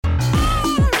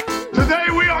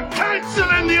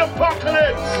Blitzen in the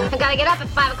apocalypse! I gotta get up at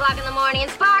 5 o'clock in the morning and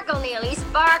sparkle, Neely,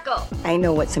 sparkle. I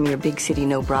know what some of your big city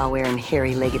no bra wearing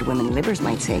hairy-legged women livers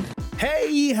might say.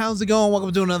 Hey, how's it going?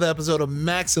 Welcome to another episode of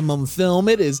Maximum Film.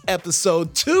 It is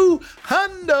episode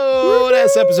 200.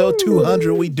 That's episode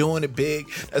 200. We doing it big.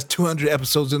 That's 200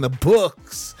 episodes in the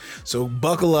books. So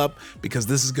buckle up because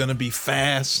this is going to be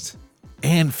fast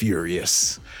and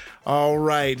furious. All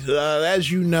right.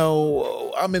 As you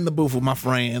know, I'm in the booth with my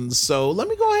friends. So let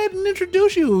me go ahead and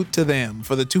introduce you to them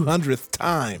for the 200th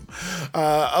time.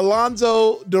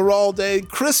 Alonzo Duralde,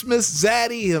 Christmas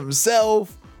Zaddy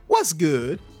himself. What's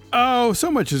good? Oh, so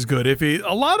much is good. Iffy.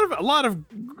 A lot of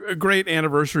great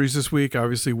anniversaries this week.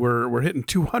 Obviously, we're hitting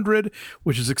 200,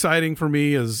 which is exciting for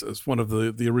me as one of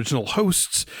the original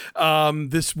hosts.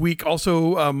 This week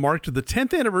also marked the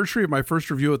 10th anniversary of my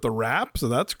first review at the Wrap, so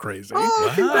that's crazy.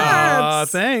 Oh,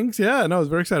 congrats! Thanks. Yeah, no, I was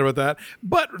very excited about that.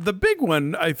 But the big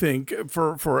one, I think,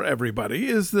 for everybody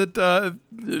is that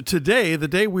today, the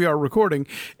day we are recording,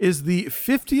 is the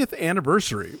 50th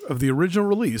anniversary of the original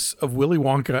release of Willy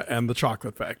Wonka and the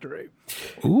Chocolate Factory.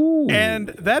 Ooh. And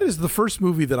that is the first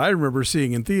movie that I remember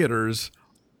seeing in theaters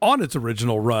on its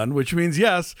original run, which means,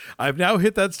 yes, I've now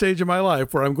hit that stage in my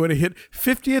life where I'm going to hit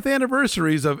 50th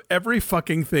anniversaries of every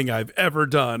fucking thing I've ever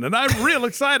done. And I'm real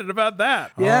excited about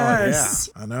that. Yes.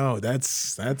 Oh, yeah. I know.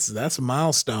 That's a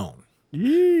milestone.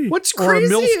 Yee. What's or a crazy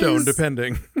millstone, is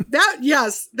depending. that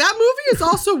movie is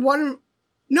also it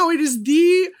is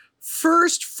the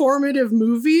first formative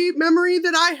movie memory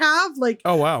that I have. Like,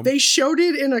 Oh, wow. They showed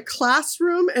it in a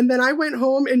classroom, and then I went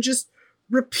home and just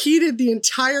repeated the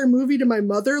entire movie to my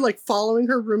mother, like following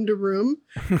her room to room.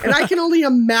 And I can only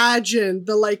imagine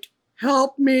the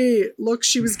help me look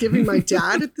she was giving my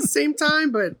dad at the same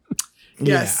time. But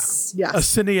yes. A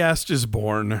cineast is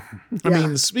born. I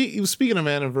mean, speaking of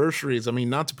anniversaries, I mean,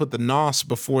 not to put the NOS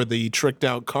before the tricked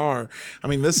out car. I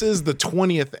mean, this is the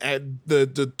 20th the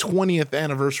 20th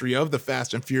anniversary of the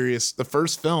Fast and Furious, the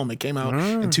first film. It came out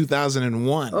in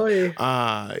 2001. Oh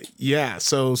yeah. Yeah.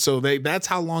 So that's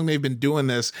how long they've been doing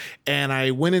this. And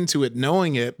I went into it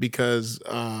knowing it because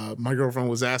my girlfriend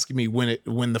was asking me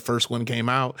when the first one came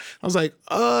out. I was like,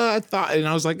 I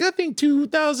think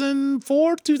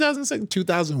 2004, 2006.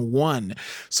 2001.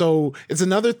 So it's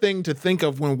another thing to think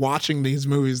of when watching these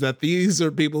movies that these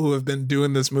are people who have been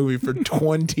doing this movie for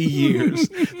 20 years.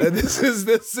 That this is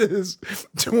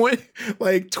 20.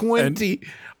 Wearing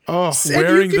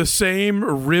the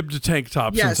same ribbed tank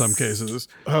tops in some cases.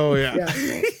 Oh, yeah.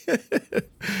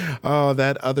 Oh,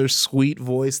 that other sweet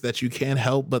voice that you can't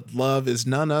help but love is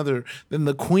none other than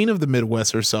the queen of the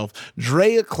Midwest herself,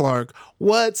 Drea Clark.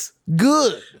 What's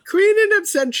good? Queen in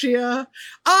absentia.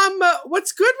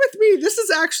 What's good with me? This has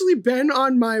actually been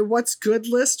on my what's good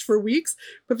list for weeks,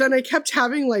 but then I kept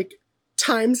having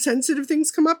time sensitive things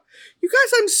come up. You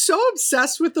guys, I'm so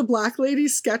obsessed with the Black Lady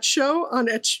sketch show on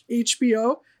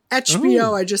HBO.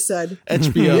 HBO, I just said.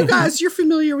 HBO. You guys, you're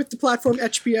familiar with the platform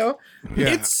HBO. Yeah.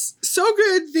 It's so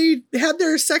good. They had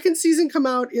their second season come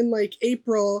out in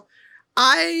April.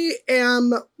 I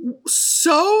am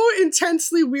so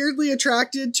intensely, weirdly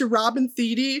attracted to Robin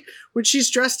Thede when she's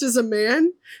dressed as a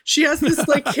man. She has this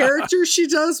character she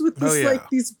does with this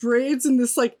these braids and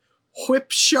this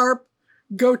whip sharp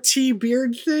goatee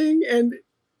beard thing, and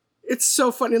it's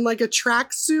so fun in a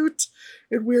tracksuit.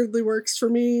 It weirdly works for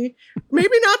me.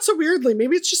 Maybe not so weirdly.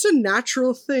 Maybe it's just a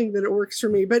natural thing that it works for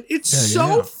me. But it's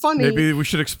so funny. Maybe we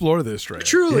should explore this, right?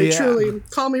 Truly.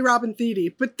 Call me Robin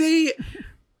Thede. But they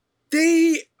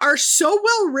are so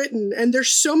well written, and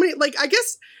there's so many. I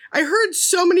guess I heard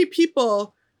so many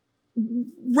people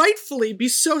rightfully be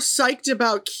so psyched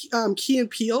about Key and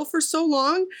Peele for so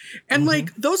long, and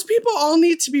those people all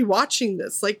need to be watching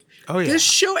this. This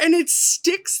show, and it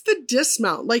sticks the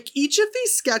dismount. Each of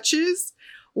these sketches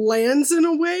lands in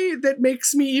a way that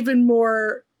makes me even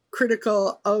more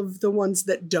critical of the ones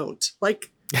that don't. Do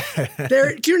you know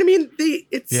what I mean?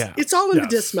 It's all in the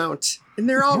dismount, and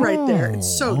they're all right there.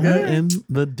 It's so good. In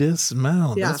the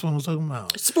dismount. Yeah. That's what I was talking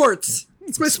about. Sports.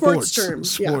 It's my sports term.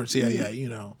 Sports, yeah, you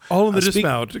know. All in the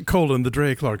dismount, the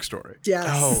Drea Clark story. Yes.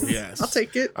 Oh, yes. I'll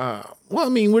take it. Well, I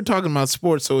mean, we're talking about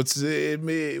sports, so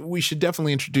we should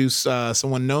definitely introduce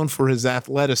someone known for his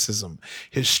athleticism,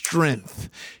 his strength,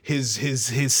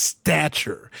 his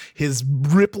stature, his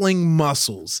rippling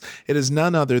muscles. It is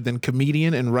none other than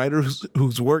comedian and writer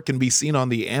whose work can be seen on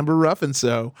the Amber Ruffin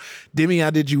Show. Demi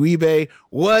Adejuyigbe,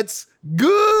 what's good?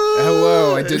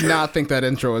 Hello. I did not think that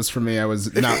intro was for me. I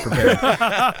was not prepared.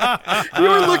 You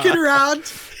were looking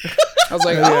around. I was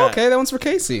like, oh, okay, that one's for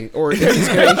Casey. Or if he's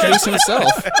going to introduce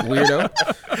himself, weirdo.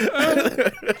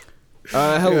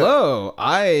 Hello.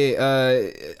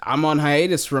 I'm on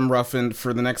hiatus from Ruffin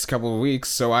for the next couple of weeks,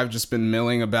 so I've just been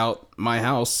milling about my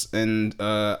house, and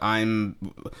I'm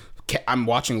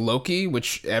watching Loki,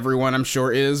 which everyone I'm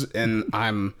sure is, and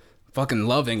I'm fucking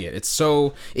loving it.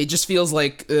 It just feels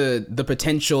like the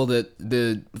potential that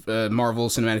the Marvel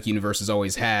Cinematic Universe has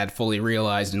always had fully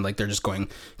realized, and like they're just going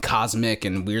cosmic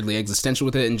and weirdly existential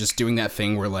with it, and just doing that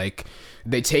thing where like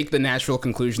they take the natural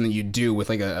conclusion that you do with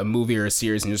like a movie or a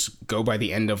series and just go by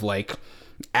the end of like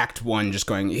Act 1 just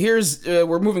going,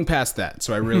 we're moving past that.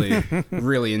 So I really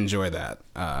really enjoy that.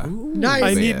 Nice.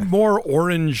 I need more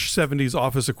orange 70s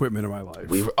office equipment in my life.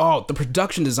 The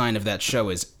production design of that show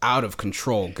is out of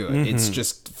control good. It's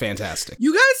just fantastic.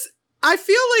 You guys, I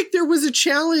feel like there was a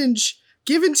challenge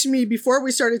given to me before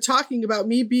we started talking about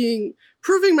me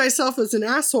proving myself as an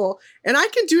asshole. And I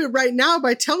can do it right now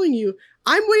by telling you,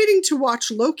 I'm waiting to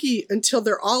watch Loki until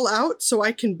they're all out so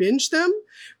I can binge them,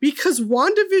 because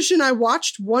WandaVision I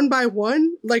watched one by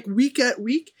one, like week at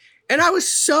week, and I was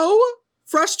so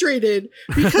frustrated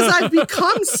because I've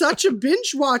become such a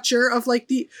binge watcher of like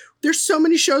there's so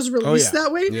many shows released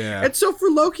that way. Yeah. And so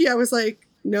for Loki, I was like,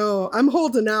 no, I'm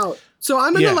holding out. So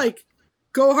I'm going to like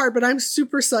go hard, but I'm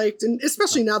super psyched. And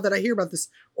especially now that I hear about this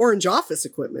orange office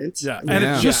equipment. Yeah. And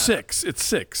it's just 6. It's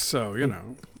 6. So, you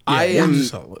know. I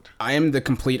am the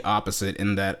complete opposite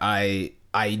in that I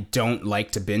don't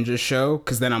like to binge a show,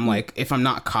 because then I'm like, if I'm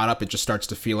not caught up, it just starts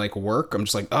to feel like work. I'm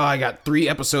just like, oh, I got 3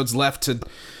 episodes left to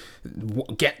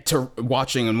get to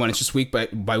watching, and when it's just week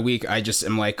by week, I just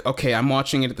am like, okay, I'm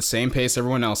watching it at the same pace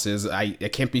everyone else is. I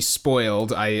can't be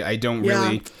spoiled. I don't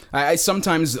really. I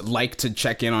sometimes like to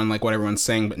check in on like what everyone's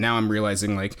saying, but now I'm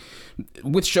realizing like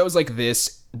with shows like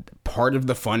this, part of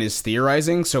the fun is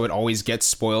theorizing, so it always gets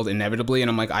spoiled inevitably, and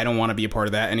I'm like, I don't want to be a part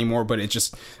of that anymore. But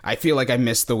I feel like I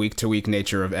miss the week to week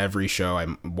nature of every show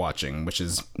I'm watching, which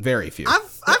is very few.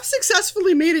 I've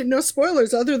successfully made it no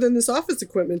spoilers other than this office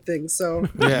equipment thing. So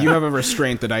you have a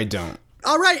restraint that I don't.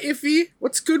 All right, Iffy,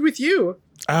 what's good with you?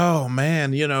 Oh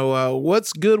man,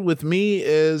 what's good with me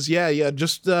is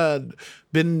just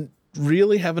been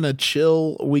really having a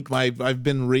chill week. I've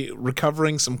been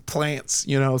recovering some plants,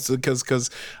 so because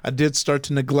I did start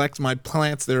to neglect my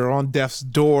plants. They're on death's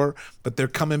door, but they're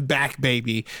coming back,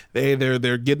 baby.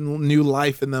 They're getting new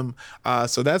life in them.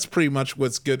 So that's pretty much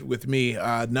what's good with me.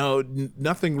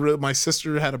 Nothing real. My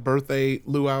sister had a birthday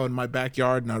luau in my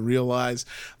backyard, and I realized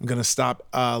I'm gonna stop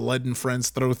letting friends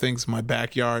throw things in my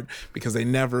backyard because they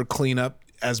never clean up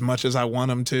as much as I want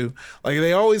them to. Like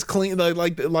they always clean,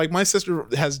 like my sister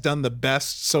has done the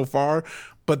best so far,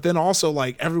 but then also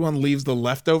like everyone leaves the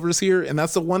leftovers here, and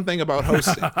that's the one thing about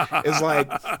hosting is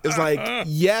like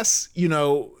yes,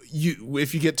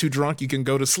 if you get too drunk, you can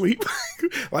go to sleep.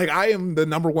 Like I am the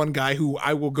number one guy who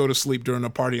I will go to sleep during a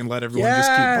party and let everyone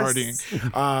just keep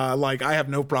partying. Like I have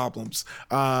no problems.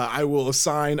 I will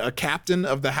assign a captain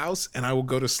of the house and I will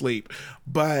go to sleep.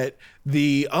 But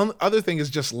the other thing is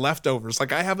just leftovers.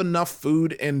 Like I have enough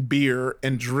food and beer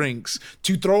and drinks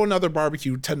to throw another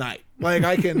barbecue tonight. Like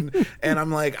I can, and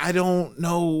I'm like, I don't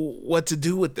know what to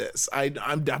do with this.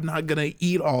 I'm not gonna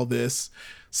eat all this.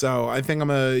 So I think I'm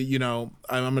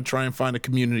gonna try and find a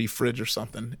community fridge or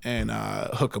something and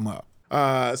hook them up.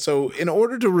 So in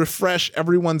order to refresh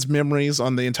everyone's memories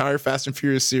on the entire Fast and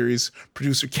Furious series,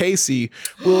 producer Casey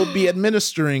will be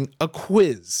administering a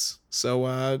quiz.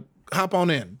 So hop on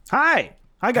in. Hi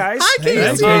guys. Hi,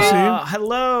 Casey.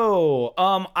 Hello.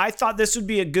 I thought this would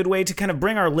be a good way to kind of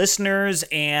bring our listeners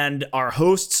and our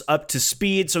hosts up to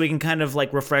speed so we can kind of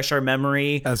like refresh our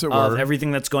memory As it of were.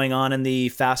 everything that's going on in the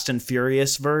Fast and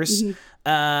Furious verse.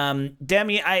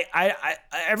 Demi, I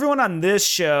everyone on this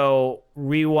show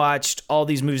rewatched all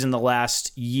these movies in the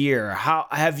last year. How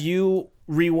have you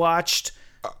rewatched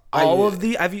all of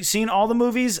the? Have you seen all the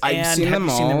movies? I've seen have them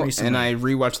you seen them all, recently? and I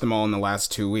rewatched them all in the last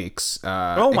 2 weeks.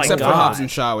 Oh my except God. for Hobbs and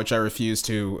Shaw, which I refuse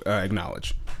to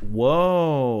acknowledge.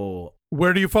 Whoa.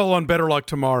 Where do you fall on Better Luck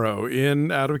Tomorrow?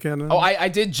 In Out of Canon? Oh, I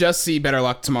did just see Better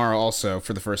Luck Tomorrow also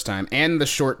for the first time, and the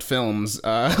short films,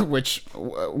 which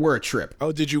were a trip.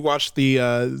 Oh, did you watch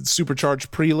the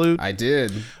Supercharged Prelude? I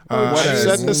did. I've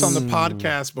said this on the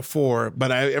podcast before,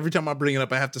 but every time I bring it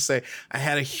up, I have to say I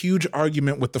had a huge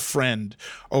argument with a friend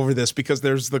over this because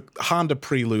there's the Honda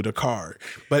Prelude, a car,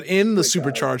 but in the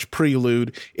Supercharged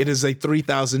Prelude, it is a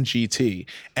 3000 GT,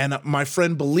 and my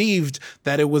friend believed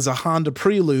that it was a Honda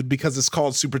Prelude because it's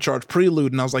called Supercharged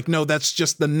Prelude, and I was like, no, that's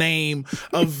just the name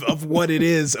of what it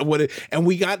is, and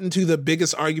we got into the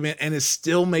biggest argument, and it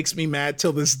still makes me mad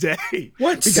till this day.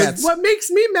 What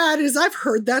makes me mad is I've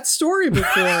heard that story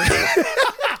before.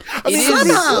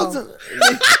 Somehow.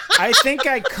 I think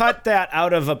I cut that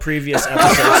out of a previous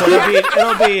episode, so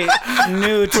it'll be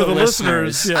new to For the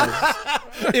listeners. listeners,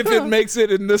 yes. If it makes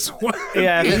it in this one.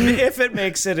 Yeah, if it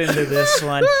makes it into this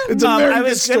one. It's a very I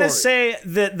was good going to story. say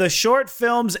that the short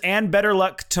films and Better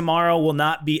Luck Tomorrow will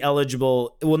not be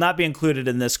included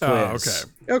in this quiz.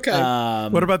 Oh, okay. Okay.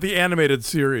 What about the animated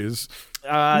series?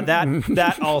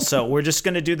 That also. We're just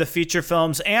going to do the feature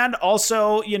films, and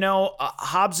also,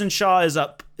 Hobbs and Shaw is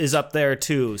up there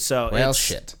too. So Well,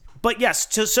 shit. But yes,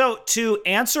 to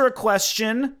answer a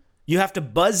question, you have to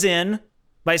buzz in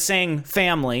by saying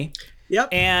family. Yep.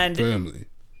 And Family.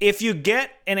 if you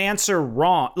get an answer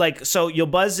wrong, so you'll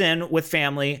buzz in with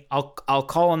family. I'll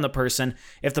call on the person.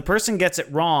 If the person gets it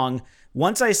wrong,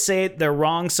 once I say they're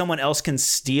wrong, someone else can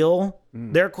steal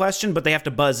their question, but they have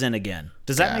to buzz in again.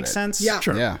 Does that make sense? Yeah.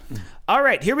 Sure. Yeah. All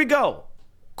right, here we go.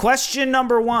 Question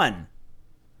number 1.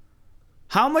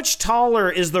 How much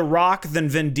taller is The Rock than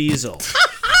Vin Diesel?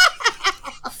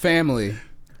 Family.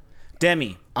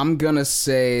 Demi. I'm gonna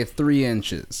say 3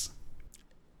 inches.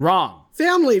 Wrong.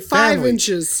 Family, 5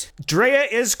 inches. Drea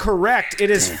is correct.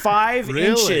 It is 5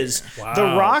 inches. Wow. The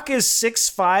Rock is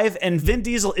 6'5", and Vin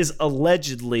Diesel is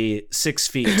allegedly 6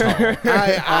 feet tall.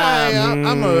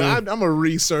 I'm a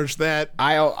research that.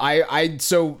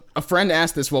 So a friend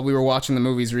asked this while we were watching the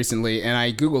movies recently, and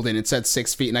I Googled it, and it said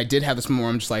 6 feet, and I did have this moment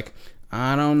where I'm just like,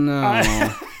 I don't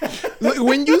know. Look,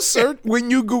 when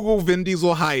you Google Vin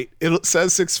Diesel height, it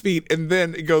says 6 feet, and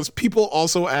then it goes, people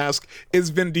also ask, is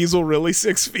Vin Diesel really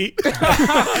 6 feet?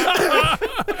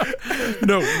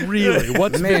 No, really.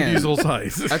 What's Vin Man. Diesel's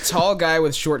height? A tall guy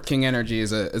with short king energy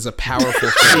is a powerful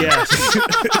thing. Yes.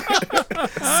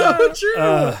 So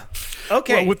true.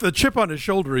 Okay. Well, with the chip on his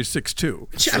shoulder, he's 6'2".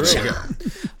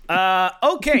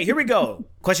 Okay, here we go.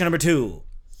 Question number 2.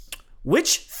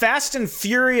 Which Fast and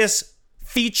Furious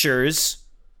features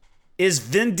is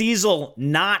Vin Diesel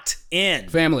not in?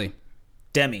 Family.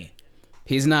 Demi.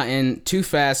 He's not in Too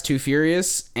Fast, Too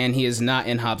Furious, and he is not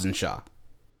in Hobbs and Shaw.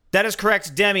 That is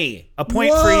correct, Demi. A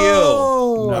point for you.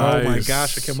 Oh, Oh my Nice.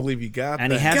 gosh, I can't believe you got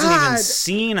And that. he hasn't even God.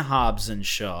 seen Hobbs and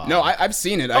Shaw. No, I've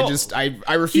seen it.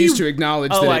 I refuse to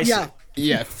acknowledge that. I see. yeah.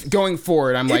 Yeah, going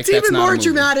forward, I'm like, It's that's even not a more movie.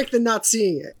 dramatic than not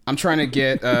seeing it. I'm trying to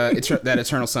get that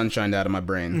Eternal Sunshine out of my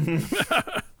brain.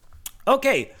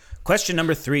 Okay, question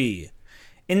number 3.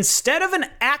 Instead of an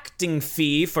acting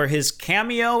fee for his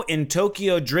cameo in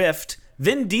Tokyo Drift,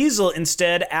 Vin Diesel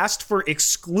instead asked for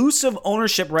exclusive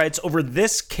ownership rights over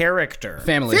this character.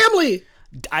 Family. Family.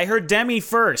 I heard Demi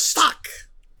first. Fuck.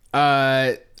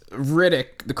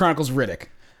 Riddick. The Chronicles of Riddick.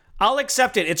 I'll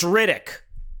accept it. It's Riddick.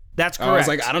 That's correct. I was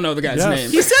like, I don't know the guy's Yes.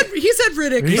 name. He said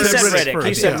Riddick. He first. said Riddick Riddick. first,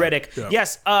 He said yeah. Riddick. Yeah.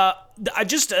 Yes. I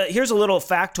just here's a little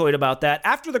factoid about that.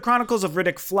 After the Chronicles of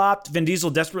Riddick flopped, Vin Diesel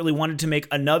desperately wanted to make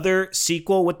another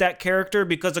sequel with that character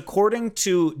because, according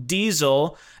to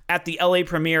Diesel, at the LA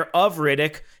premiere of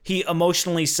Riddick, he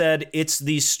emotionally said, "It's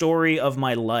the story of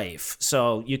my life."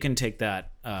 So you can take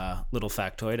that little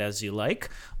factoid as you like.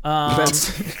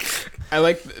 That's, I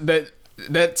like that.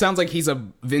 That sounds like he's a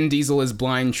Vin Diesel is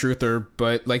blind truther,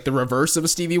 but like the reverse of a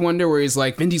Stevie Wonder, where he's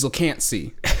like Vin Diesel can't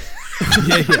see.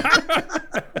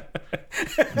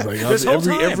 This whole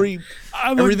time.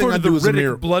 I'm looking Everything forward I to do the is a Riddick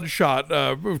miracle. Bloodshot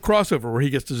crossover where he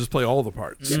gets to just play all the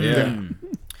parts. Yeah.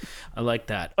 I like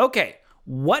that. Okay.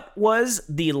 What was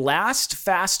the last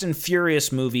Fast and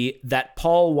Furious movie that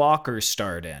Paul Walker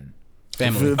starred in?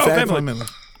 Family. Family.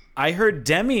 I heard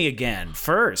Demi again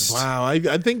first. Wow, I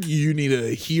think you need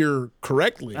to hear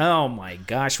correctly. Oh my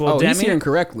gosh. Well, Oh, he's Demi, hearing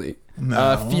correctly.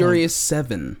 Furious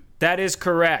 7. that is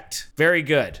correct. Very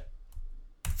good.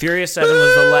 Furious 7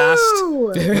 was the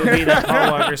last movie that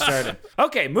Paul Walker starred in.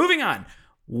 Okay, moving on.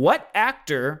 What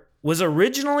actor was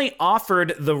originally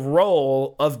offered the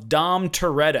role of Dom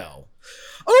Toretto?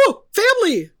 Oh,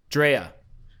 family. Drea.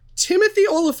 Timothy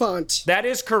Oliphant. That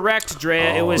is correct,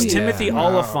 Drea. It was Timothy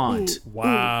Oliphant.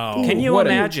 Wow. Can you What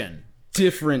a- imagine?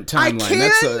 Different I timeline. can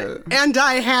That's and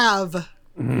I have.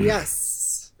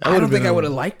 Yes. I don't think I would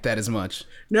have liked that as much.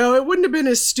 No, it wouldn't have been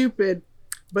as stupid,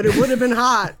 but it would have been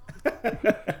hot.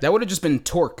 That would have just been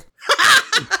Torque.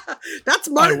 That's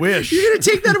Martin. I wish. You're gonna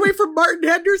take that away from Martin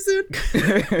Henderson?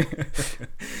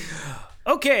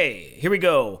 Okay, here we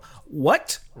go.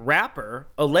 What rapper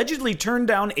allegedly turned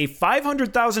down a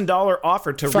 $500,000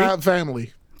 offer to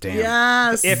Family. Damn.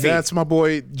 Yes. Iffy. That's my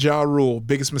boy Ja Rule.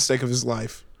 Biggest mistake of his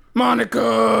life.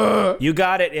 Monica. You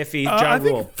got it, Iffy. Ja I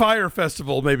Rule. think Fire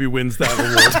Festival maybe wins that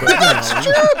award.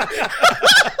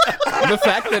 But, The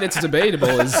fact that it's debatable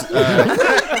is.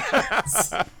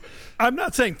 I'm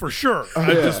not saying for sure.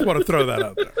 I just want to throw that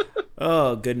out there.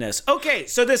 Oh goodness. Okay,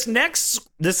 so this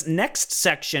next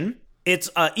section It's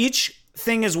each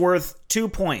thing is worth 2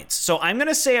 points. So I'm going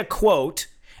to say a quote,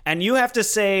 and you have to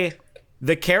say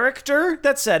the character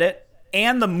that said it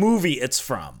and the movie it's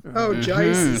from. Oh,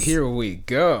 Jesus. Here we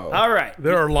go. All right.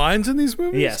 There are lines in these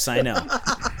movies? Yes, I know.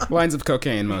 Lines of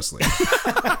cocaine, mostly.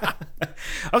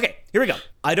 Okay, here we go.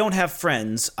 I don't have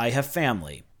friends. I have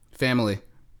family. Family.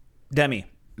 Demi.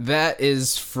 That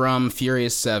is from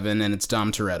Furious 7, and it's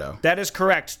Dom Toretto. That is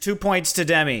correct. 2 points to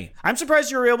Demi. I'm surprised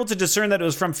you were able to discern that it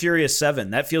was from Furious 7.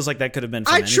 That feels like that could have been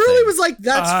from I anything. truly was like,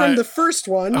 that's from the first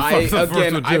one. I've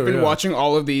one too, been yeah. watching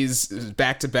all of these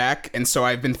back to back, and so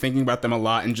I've been thinking about them a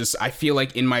lot, and just I feel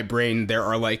like in my brain there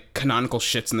are like canonical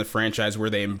shits in the franchise where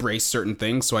they embrace certain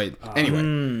things. So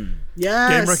anyway,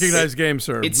 Yes. Game recognized game,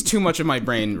 sir. it's too much of my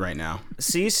brain right now.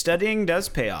 See, studying does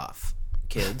pay off,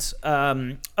 kids.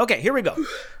 Okay, here we go.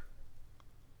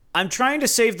 I'm trying to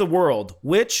save the world,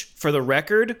 which, for the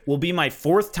record, will be my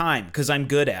 4th time because I'm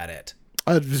good at it.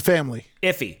 Family.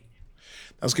 Iffy.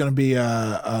 That's going to be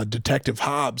Detective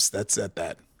Hobbs that said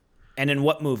that. And in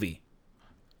what movie?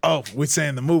 Oh, we're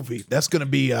saying the movie. That's going to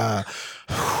be, I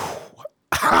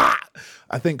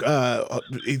think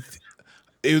it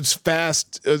was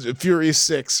Furious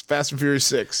 6, Fast and Furious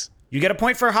 6. You get a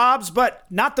point for Hobbs, but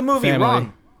not the movie. Family.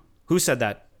 Wrong. Who said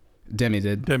that? Demi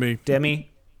did. Demi. Demi?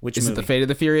 Which Is movie? it The Fate of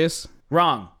the Furious?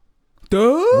 Wrong.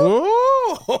 Whoa!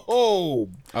 Oh,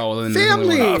 well, then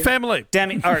Family. Family.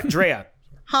 Demi. All right, Drea.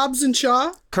 Hobbs and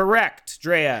Shaw. Correct,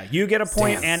 Drea. You get a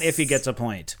point, and Iffy gets a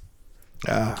point.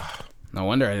 No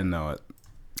wonder I didn't know it.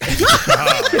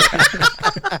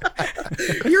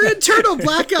 Your internal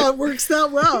blackout works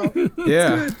that well.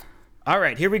 Yeah. All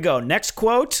right, here we go. Next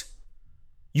quote.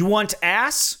 You want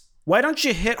ass? Why don't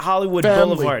you hit Hollywood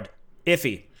Family. Boulevard?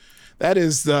 Iffy. That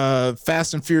is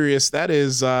Fast and Furious. That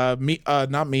is not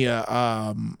Mia,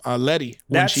 Letty.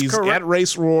 When That's she's correct. at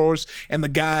Race Wars and the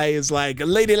guy is like, a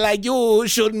lady like you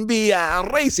shouldn't be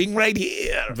racing right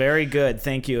here. Very good.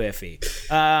 Thank you, Iffy.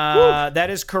 That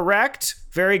is correct.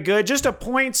 Very good. Just a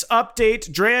points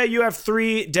update. Drea, you have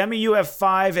 3. Demi, you have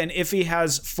 5. And Iffy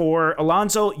has 4.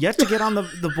 Alonzo, yet to get on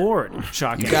the board.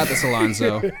 Shocking. You got this,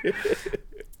 Alonzo.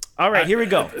 All right, here we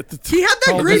go. He had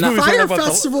that great this movie's all Fire about the-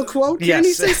 Festival quote. Can Yes.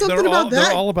 he say something about They're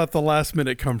that? all about the last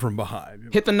minute come from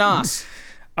behind. Hit the nos.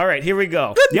 All right, here we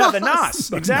go. The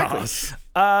NOS. Exactly. Nos.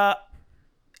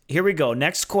 Here we go.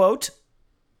 Next quote.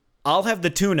 I'll have the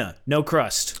tuna, no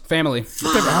crust. Family.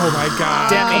 Oh my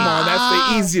God. Demi. Come on,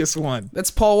 that's the easiest one.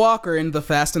 That's Paul Walker in The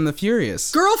Fast and the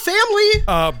Furious. Girl family.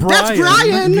 Brian. That's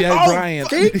Brian. Yeah, Brian.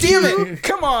 Thank Damn you. it.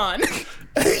 Come on.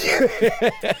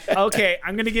 Okay,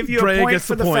 I'm going to give you a Drea point gets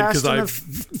for the the point, Fast 'cause and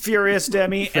the Furious,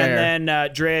 Demi. Fair. And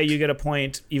then, Drea, you get a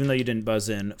point, even though you didn't buzz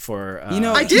in for... You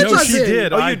know, I did No, buzz she in.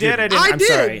 did. Oh, you I did? I didn't. didn't. I I'm did.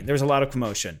 sorry. There's a lot of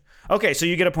commotion. Okay, so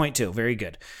you get a point, too. Very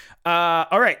good.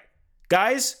 All right.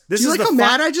 Guys, this You is like the how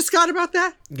mad I just got about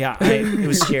that? Yeah, it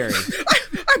was scary.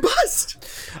 I buzzed.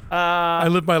 I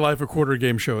live my life a quarter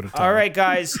game show at a time. All right,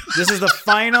 guys, this is the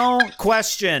final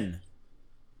question.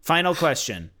 Final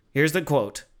question. Here's the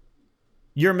quote.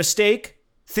 Your mistake,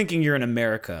 thinking you're in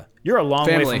America. You're a long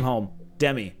way Family. from home.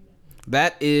 Demi.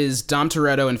 that is Dom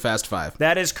Toretto in Fast 5.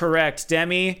 That is correct.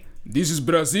 Demi. This is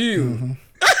Brazil.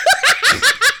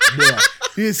 Yeah.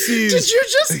 This is. Did you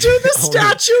just do the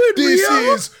statue in This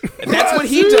Rio? is. That's what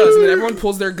he does, and then everyone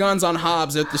pulls their guns on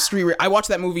Hobbs at the street. I watched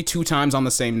that movie 2 times on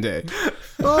the same day.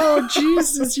 Oh,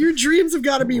 Jesus. Your dreams have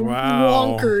got to be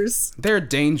Wow. wonkers. They're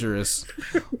dangerous.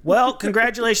 Well,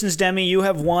 congratulations, Demi. You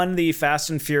have won the Fast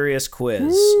and Furious quiz.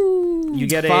 You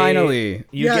get Finally.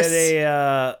 You Yes.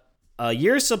 get a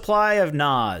year's supply of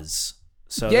Nas.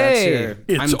 So Yay. that's your...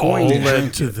 It's I'm going all to led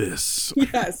drink to this.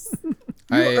 Yes.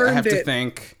 I earned have to it.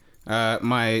 thank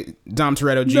my Dom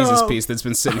Toretto Jesus No. piece that's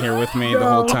been sitting here with me the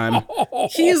whole time.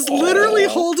 He is literally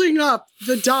holding up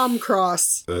the Dom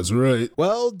cross. That's right.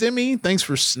 Well, Demi, thanks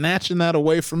for snatching that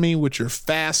away from me with your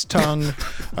fast tongue.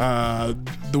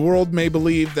 The world may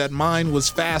believe that mine was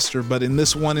faster, but in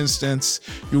this one instance,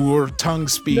 your tongue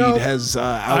speed No. has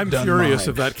I'm outdone furious mine.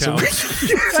 if that So counts.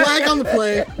 Flag on the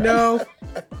play. No.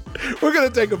 we're going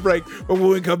to take a break, but when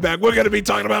we come back, we're going to be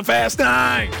talking about Fast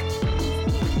 9.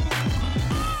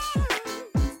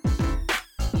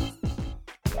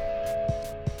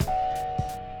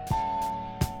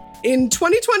 In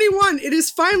 2021, it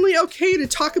is finally okay to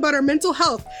talk about our mental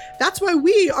health. That's why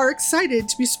we are excited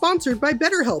to be sponsored by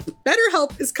BetterHelp.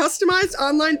 BetterHelp is customized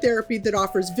online therapy that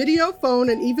offers video, phone,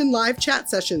 and even live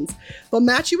chat sessions. They'll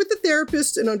match you with a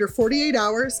therapist in under 48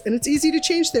 hours, and it's easy to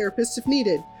change therapists if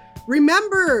needed.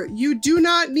 Remember, you do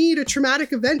not need a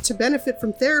traumatic event to benefit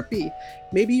from therapy.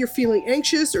 Maybe you're feeling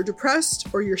anxious or depressed,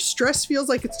 or your stress feels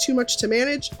like it's too much to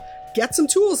manage. get some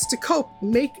tools to cope,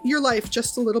 make your life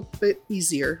just a little bit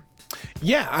easier.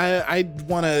 Yeah, I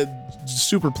want to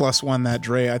super plus one that,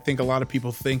 Dre. I think a lot of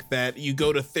people think that you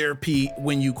go to therapy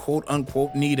when you quote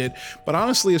unquote need it. But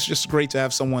honestly, it's just great to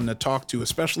have someone to talk to,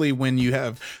 especially when you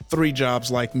have 3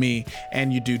 jobs like me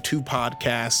and you do 2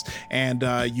 podcasts and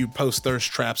you post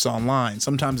thirst traps online.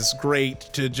 Sometimes it's great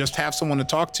to just have someone to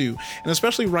talk to. And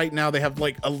especially right now, they have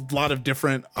like a lot of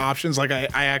different options. Like I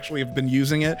actually have been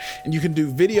using it, and you can do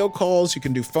video calls, you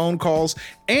can do phone calls.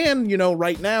 And, you know,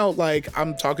 right now, like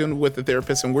I'm talking with the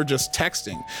therapist and we're just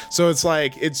texting, so it's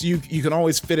like you can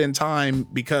always fit in time,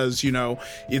 because you know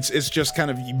it's just kind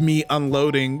of me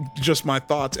unloading just my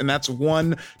thoughts, and that's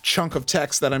one chunk of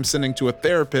text that I'm sending to a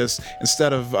therapist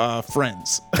instead of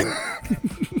friends.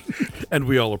 And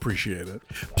we all appreciate it.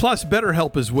 Plus,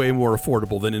 BetterHelp is way more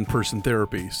affordable than in-person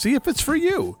therapy. See if it's for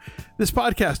you. This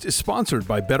podcast is sponsored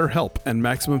by BetterHelp, and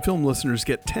Maximum Film listeners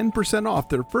get 10% off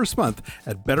their first month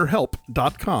at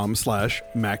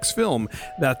betterhelp.com/maxfilm.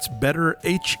 That's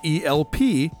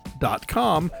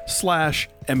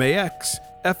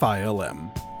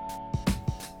betterhelp.com/maxfilm.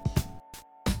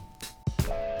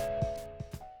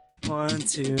 1,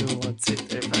 2, 1, 2,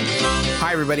 3, 4.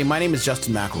 Hi, everybody. My name is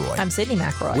Justin McElroy. I'm Sydney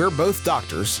McElroy. We're both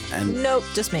doctors, and nope,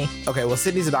 just me. Okay, well,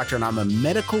 Sydney's a doctor, and I'm a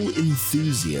medical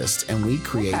enthusiast, and we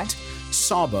create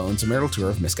Sawbones, a marital tour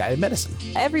of misguided medicine.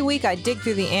 Every week, I dig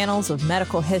through the annals of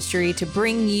medical history to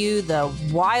bring you the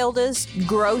wildest,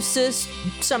 grossest,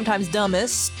 sometimes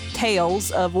dumbest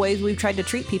tales of ways we've tried to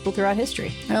treat people throughout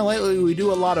history. And lately, we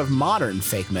do a lot of modern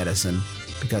fake medicine,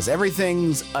 because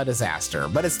everything's a disaster,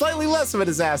 but it's slightly less of a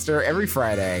disaster every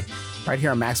Friday, right here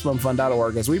on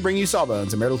MaximumFun.org, as we bring you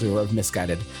Sawbones, a marital tour of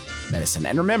misguided medicine.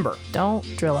 And remember, don't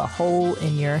drill a hole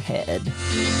in your head.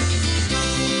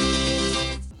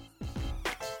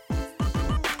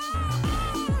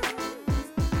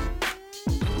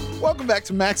 Welcome back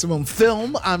to Maximum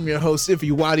Film. I'm your host,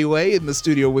 Ify Wadiwe. In the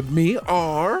studio with me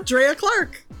are Drea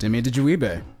Clark, Demi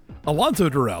DeJuibe, Alonso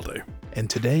Duralde. And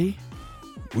today,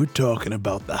 we're talking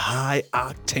about the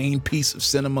high-octane piece of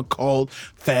cinema called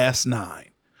Fast 9.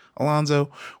 Alonzo,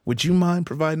 would you mind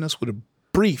providing us with a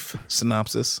brief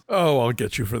synopsis? Oh, I'll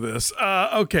get you for this.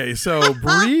 Okay, so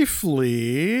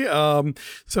briefly,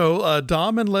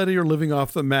 Dom and Letty are living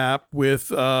off the map with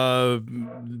Dom's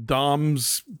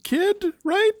kid,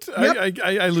 right? Yep.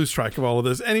 I lose track of all of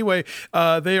this. Anyway,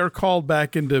 they are called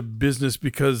back into business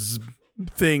because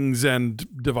things and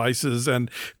devices, and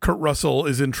Kurt Russell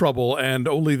is in trouble, and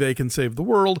only they can save the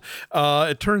world.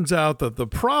 It turns out that the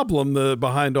problem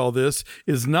behind all this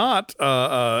is not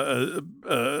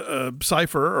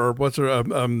Cypher, or what's her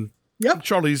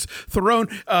Charlize Theron,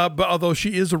 but although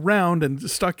she is around and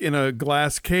stuck in a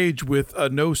glass cage with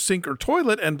no sink or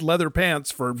toilet and leather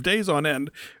pants for days on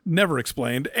end, never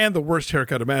explained, and the worst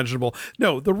haircut imaginable.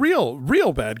 No, the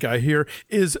real bad guy here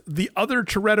is the other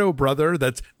Toretto brother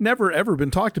that's never ever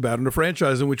been talked about in a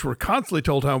franchise in which we're constantly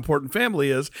told how important family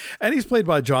is, and he's played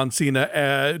by John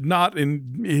Cena, not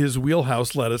in his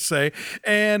wheelhouse, let us say.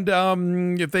 And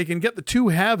if they can get the two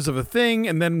halves of a thing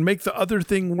and then make the other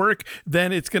thing work,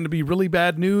 then it's going to be really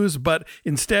bad news. But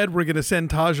instead, we're going to send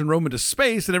Taj and Roman to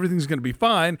space and everything's going to be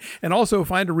fine, and also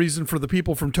find a reason for the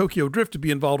people from Tokyo Drift to be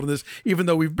involved in this, even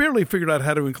though we've barely figured out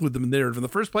how to include them in the narrative in the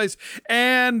first place.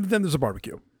 And then there's a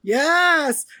barbecue.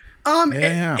 Yes. And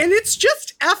it's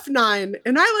just F9,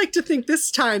 and I like to think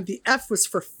this time the F was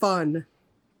for fun.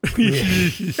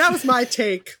 That was my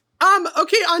take.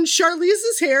 Okay, on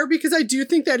Charlize's hair, because I do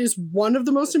think that is one of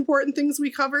the most important things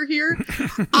we cover here.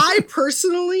 I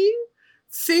personally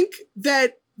think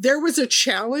that there was a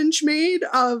challenge made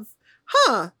of,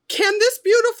 can this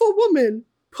beautiful woman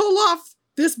pull off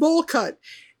this bowl cut?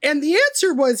 And the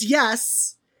answer was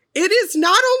yes. It is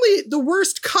not only the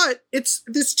worst cut, it's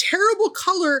this terrible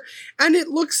color, and it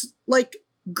looks like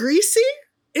greasy.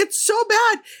 It's so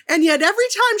bad. And yet every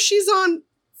time she's on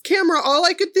camera, all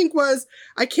I could think was,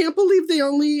 I can't believe they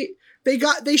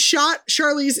shot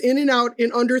Charlize in and out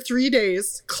in under 3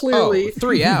 days, clearly.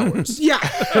 3 hours. Yeah.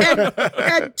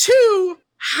 And 2,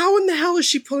 how in the hell is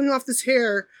she pulling off this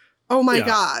hair? Oh my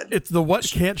God. It's the what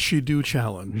can't she do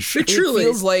challenge. It truly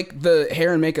feels like the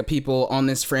hair and makeup people on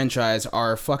this franchise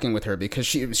are fucking with her, because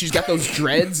she's got those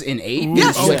dreads in 8.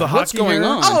 Yes. Like, what's going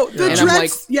on? Oh, the and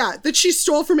dreads. that she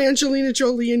stole from Angelina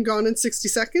Jolie and Gone in 60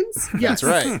 Seconds. Yes. That's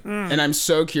right. And I'm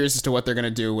so curious as to what they're going to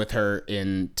do with her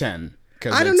in 10.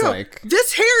 I don't know.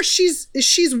 This hair,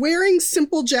 she's wearing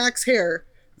Simple Jack's hair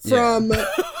from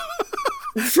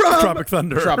from Tropic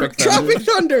Thunder. Tropic Thunder. Tropic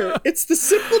Thunder. It's the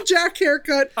simple Jack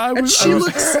haircut, and she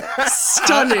looks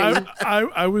stunning.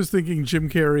 I was thinking Jim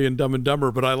Carrey and Dumb and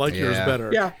Dumber, but I like yours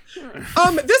better. Yeah.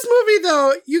 This movie,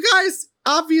 though, you guys,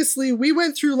 obviously, we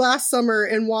went through last summer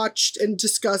and watched and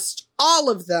discussed all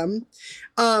of them.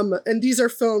 And these are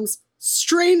films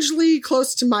strangely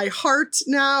close to my heart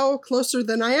now, closer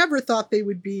than I ever thought they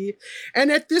would be.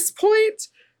 And at this point,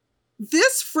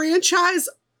 this franchise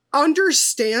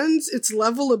understands its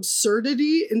level of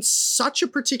absurdity in such a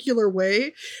particular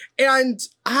way. And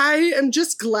I am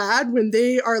just glad when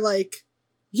they are like,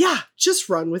 yeah, just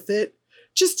run with it.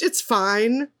 Just, it's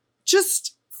fine.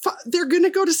 Just, they're going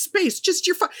to go to space. Just,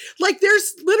 you're fine. Like,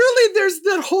 there's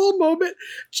that whole moment.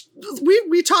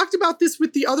 We talked about this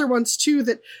with the other ones too,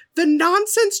 that the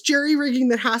nonsense jerry-rigging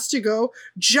that has to go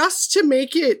just to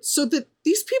make it so that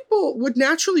these people would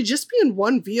naturally just be in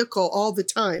one vehicle all the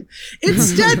time.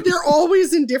 Instead, they're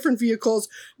always in different vehicles.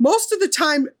 Most of the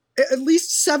time, at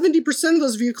least 70% of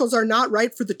those vehicles are not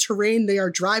right for the terrain they are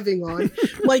driving on.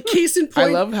 Like, case in point.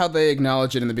 I love how they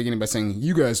acknowledge it in the beginning by saying,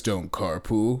 you guys don't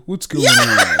carpool. What's going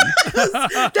on?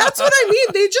 That's what I mean.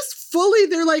 They just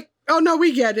they're like, oh no,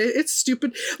 we get it. It's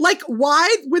stupid. Like,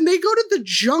 why, when they go to the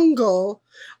jungle,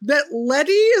 that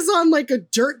Letty is on like a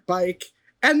dirt bike,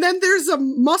 and then there's a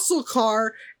muscle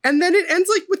car, and then it ends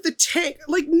like with the tank.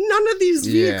 Like, none of these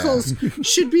vehicles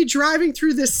should be driving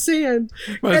through this sand.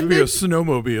 Might as well be a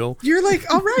snowmobile. You're like,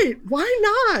 all right,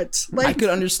 why not? Like, I could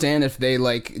understand if they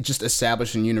like just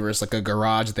establish a universe, like a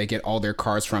garage that they get all their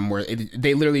cars from, where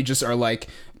they literally just are like,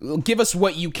 give us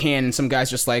what you can, and some guy's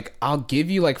just like, I'll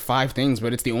give you like 5 things,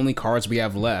 but it's the only cars we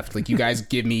have left. Like, you guys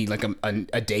give me like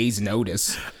a day's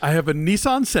notice. I have a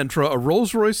Nissan Sentra, a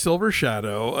Rolls-Royce Silver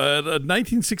Shadow, a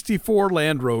 1964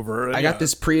 Land Rover. I got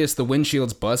this Prius, the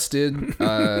windshield's busted.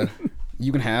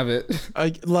 You can have it. I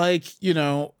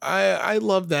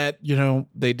love that,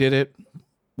 they did it.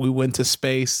 We went to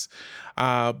space.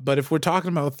 But if we're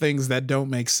talking about things that don't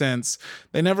make sense,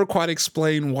 they never quite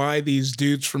explain why these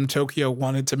dudes from Tokyo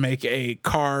wanted to make a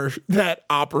car that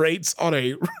operates on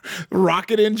a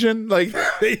rocket engine. Like,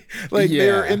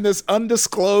 they're in this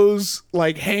undisclosed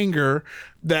like hangar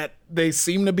that they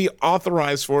seem to be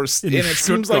authorized for, and it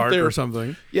seems like they're or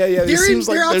something. Yeah. It seems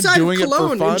like outside they're doing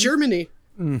Cologne it for fun in Germany.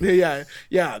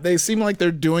 Yeah. They seem like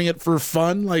they're doing it for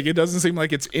fun. Like, it doesn't seem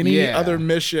like it's any other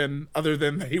mission other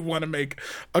than they want to make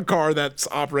a car that's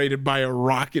operated by a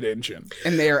rocket engine.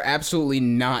 And they are absolutely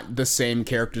not the same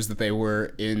characters that they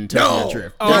were in Tokyo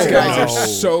Drift. Oh, These guys are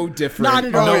so different. Not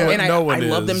at all. And I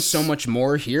love them so much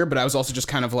more here, but I was also just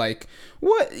kind of like,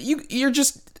 what? You're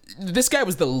just... This guy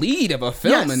was the lead of a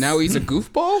film, and now he's a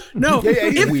goofball? No,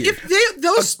 if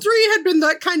those three had been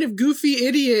that kind of goofy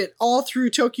idiot all through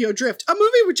Tokyo Drift, a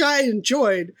movie which I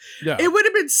enjoyed, it would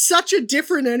have been such a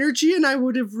different energy, and I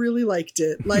would have really liked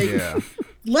it. Like,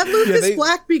 let Lucas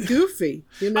Black be goofy,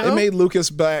 They made Lucas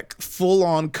Black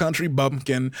full-on country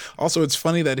bumpkin. Also, it's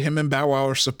funny that him and Bow Wow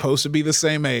are supposed to be the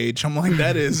same age. I'm like,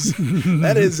 that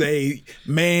is a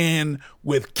man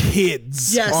with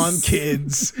kids on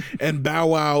kids, and Bow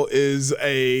Wow is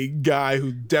a guy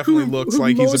who definitely looks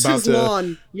like he's about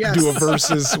to do a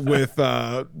versus with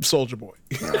Soulja Boy.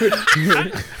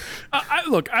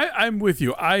 I'm with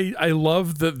you. I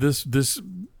love that this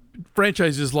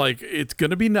franchise is like, it's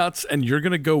gonna be nuts and you're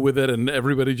gonna go with it, and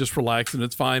everybody just relax and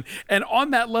it's fine. And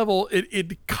on that level,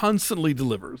 it constantly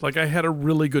delivers. Like, I had a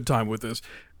really good time with this,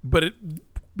 but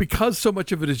because so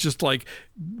much of it is just like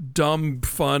dumb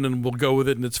fun and we'll go with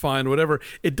it and it's fine, whatever,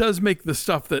 it does make the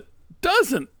stuff that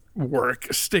doesn't work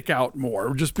stick out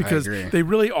more, just because they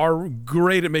really are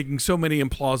great at making so many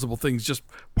implausible things just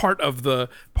part of the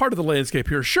landscape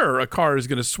here. Sure, a car is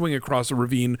going to swing across a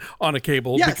ravine on a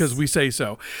cable because we say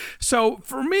so. So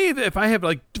for me, if I'm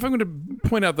going to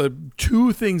point out the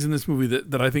 2 things in this movie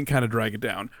that I think kind of drag it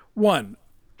down. 1,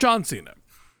 John Cena.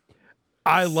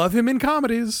 I love him in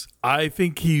comedies. I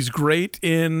think he's great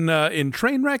in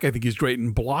Trainwreck. I think he's great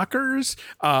in Blockers.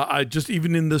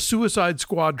 Even in the Suicide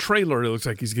Squad trailer, it looks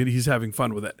like he's having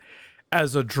fun with it.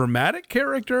 As a dramatic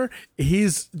character,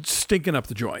 he's stinking up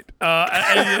the joint.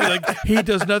 He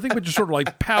does nothing but just sort of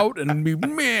like pout and be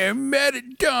mad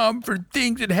at Dom for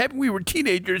things that happened. We were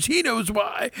teenagers. He knows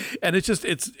why. And it's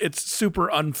super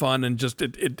unfun, and just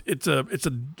it's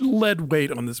a lead weight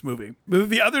on this movie.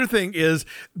 The other thing is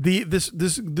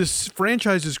this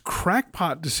franchise's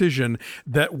crackpot decision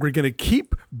that we're going to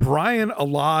keep Brian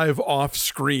alive off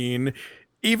screen,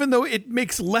 even though it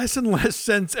makes less and less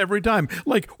sense every time.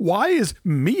 Like, why is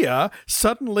Mia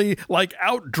suddenly like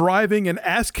out driving and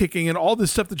ass kicking and all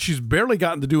this stuff that she's barely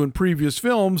gotten to do in previous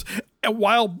films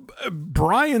while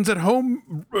Brian's at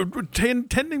home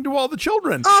tending to all the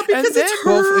children. Oh, because And then- it's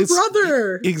her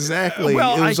brother. Exactly.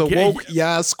 Well, it was I a get- woke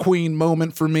Yas Queen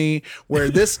moment for me, where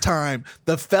this time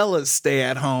the fellas stay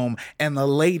at home and the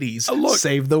ladies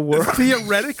save the world.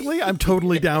 Theoretically, I'm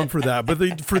totally down for that.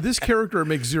 But for this character, it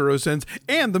makes zero sense.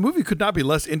 And the movie could not be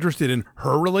less interested in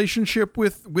her relationship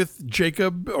with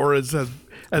Jacob, or as has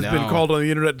been called on the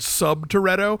internet,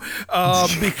 sub-Toretto,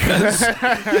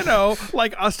 because,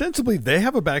 like, ostensibly they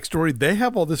have a backstory. They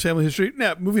have all this family history.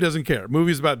 Nah, movie doesn't care.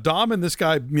 Movie's about Dom and this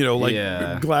guy,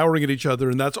 glowering at each other,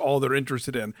 and that's all they're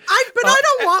interested in. But I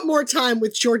don't want more time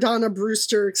with Jordana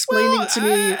Brewster explaining to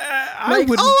me,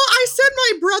 I sent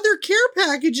my brother care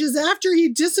packages after he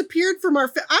disappeared from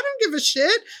our. I don't give a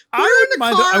shit. I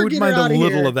would mind a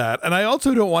little of that, and I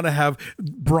also don't want to have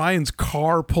Brian's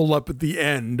car pull up at the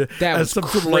end. That was some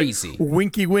sort of, crazy.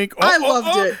 Winky wink. I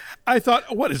loved it. I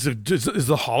thought, what is it? Is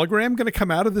the hologram going to come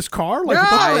out of this car? Like, No, what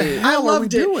the I hell loved are we it.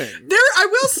 doing? I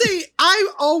will say, I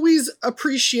always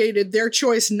appreciated their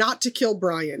choice not to kill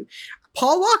Brian.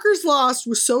 Paul Walker's loss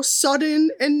was so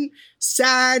sudden and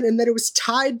sad, and that it was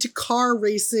tied to car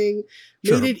racing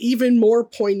made it even more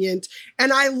poignant.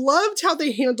 And I loved how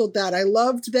they handled that. I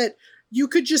loved that you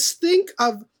could just think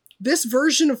of this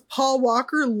version of Paul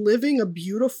Walker living a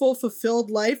beautiful, fulfilled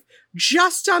life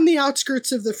just on the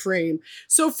outskirts of the frame.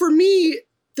 So for me,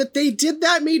 that they did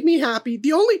that made me happy.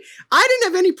 I didn't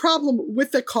have any problem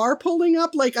with the car pulling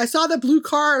up. Like, I saw the blue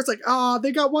car. I was like,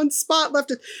 they got one spot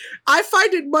left. I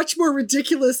find it much more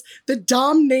ridiculous that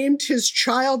Dom named his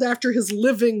child after his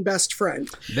living best friend.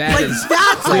 That's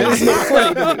always not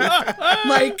funny to me.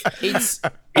 Like, in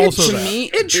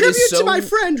tribute to my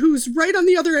friend who's right on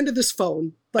the other end of this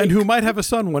phone. Like, and who might have a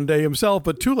son one day himself,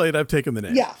 but too late, I've taken the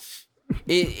name. Yeah.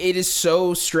 It is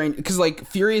so strange because, like,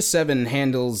 Furious 7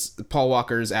 handles Paul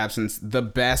Walker's absence the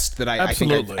best that I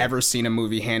think I've ever seen a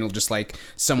movie handle. Just like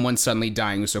someone suddenly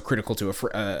dying was so critical to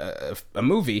a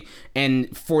movie,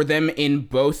 and for them in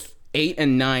both 8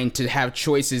 and 9 to have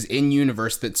choices in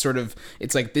universe that sort of,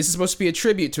 it's like, this is supposed to be a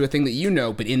tribute to a thing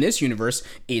that but in this universe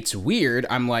it's weird.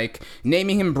 I'm like,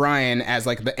 naming him Brian as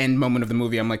like the end moment of the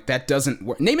movie, I'm like, that doesn't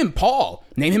work. Name him Paul,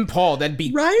 that'd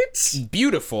be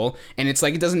beautiful. And it's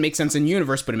like, it doesn't make sense in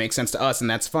universe, but it makes sense to us, and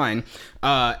that's fine.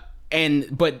 But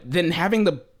then having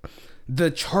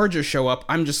the Charger show up,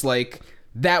 I'm just like,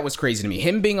 that was crazy to me.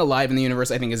 Him being alive in the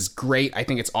universe, I think, is great. I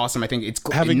think it's awesome. I think it's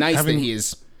nice that he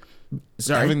is.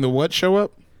 Sorry? Having the what show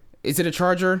up? Is it a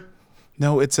Charger?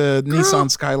 No, it's a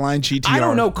Nissan Skyline GTR. I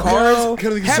don't know cars. Sorry,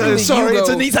 it's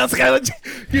a Nissan Skyline.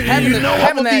 Having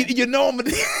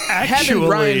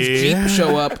Brian's Jeep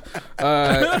show up,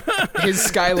 his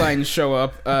Skyline show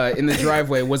up in the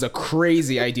driveway was a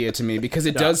crazy idea to me, because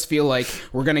it does feel like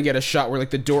we're gonna get a shot where, like,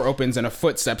 the door opens and a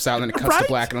foot steps out and then it cuts to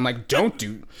black, and I'm like, don't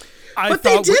do. But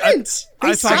they didn't.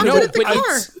 They stopped it at the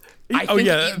car.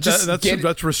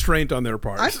 That's restraint on their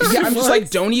part. I'm just like,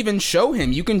 don't even show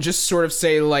him. You can just sort of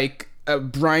say, like,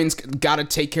 Brian's got to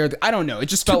take care of I don't know. It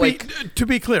just felt to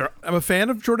be clear, I'm a fan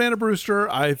of Jordana Brewster.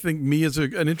 I think Mia is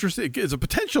a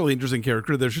potentially interesting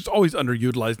character there. She's always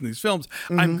underutilized in these films.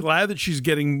 Mm-hmm. I'm glad that she's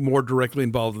getting more directly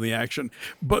involved in the action.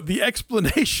 But the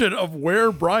explanation of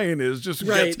where Brian is just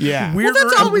gets weirder well,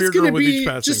 that's always and weirder gonna with be each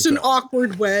passing just an film.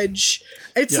 awkward wedge.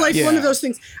 It's one of those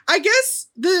things. I guess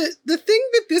the thing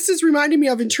that this is reminding me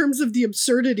of in terms of the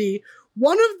absurdity,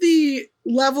 one of the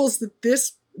levels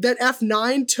that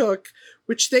F9 took,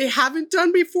 which they haven't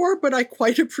done before, but I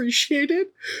quite appreciated,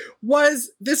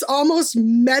 was this almost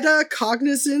meta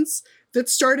cognizance that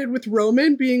started with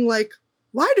Roman being like,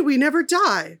 why do we never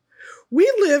die?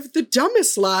 We live the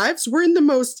dumbest lives. We're in the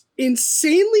most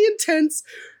insanely intense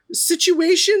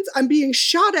situations. I'm being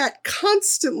shot at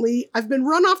constantly. I've been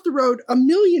run off the road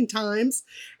 1,000,000 times,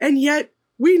 and yet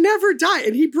we never die.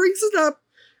 And he brings it up,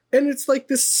 and it's like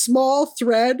this small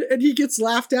thread, and he gets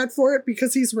laughed at for it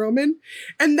because he's Roman.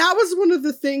 And that was one of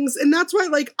the things, and that's why,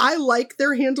 like, I like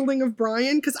their handling of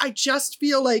Brian, because I just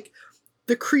feel like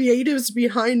the creatives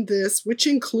behind this, which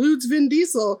includes Vin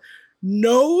Diesel,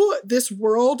 know this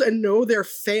world and know their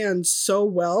fans so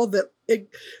well that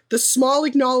the small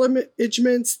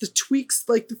acknowledgements, the tweaks,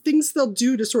 like the things they'll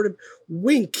do to sort of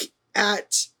wink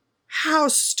at how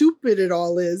stupid it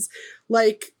all is.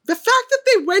 Like the fact that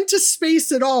they went to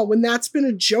space at all when that's been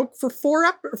a joke for 4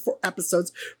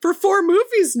 episodes, for 4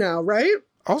 movies now, right?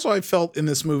 Also, I felt in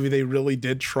this movie they really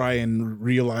did try and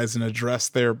realize and address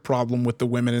their problem with the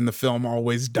women in the film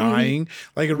always dying.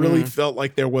 Like it really felt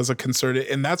like there was a concerted,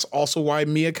 and that's also why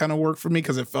Mia kind of worked for me,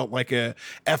 because it felt like a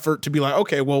effort to be like,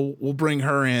 okay, well, we'll bring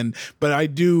her in. But I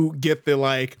do get the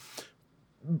like,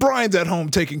 Brian's at home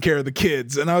taking care of the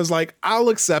kids. And I was like, I'll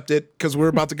accept it because we're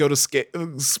about to go to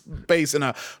space in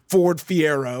a Ford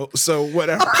Fiero. So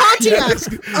whatever. A Pontiac.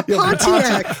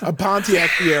 A Pontiac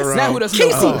Fiero. Now who doesn't know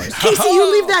cars? Casey,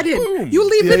 you leave that in. You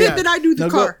leave it in that I do the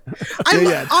car.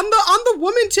 On the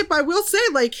woman tip, I will say,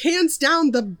 like, hands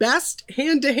down, the best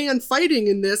hand-to-hand fighting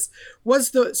in this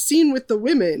was the scene with the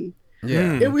women.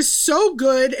 Yeah. It was so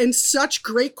good and such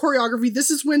great choreography. This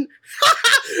is when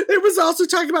it was also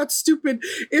talking about stupid.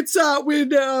 It's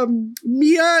when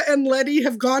Mia and Letty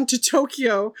have gone to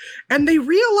Tokyo and they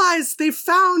realize they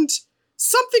found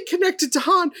something connected to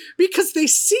Han because they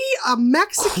see a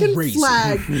Mexican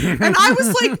flag. And I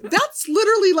was like, that's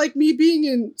literally like me being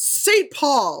in St.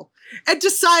 Paul and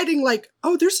deciding like,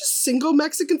 oh, there's a single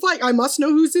Mexican flag. I must know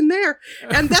who's in there.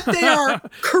 And that they are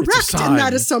correct in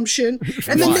that assumption.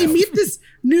 And then they meet this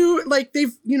new, like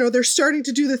they're starting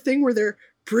to do the thing where they're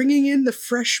bringing in the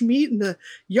fresh meat and the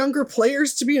younger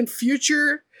players to be in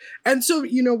future. And so,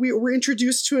 we were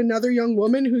introduced to another young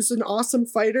woman who's an awesome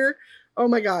fighter. Oh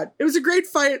my God. It was a great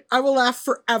fight. I will laugh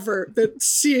forever that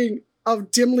seeing a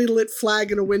dimly lit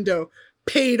flag in a window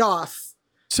paid off.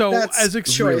 So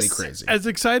really crazy. As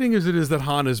exciting as it is that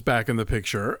Han is back in the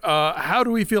picture, how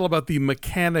do we feel about the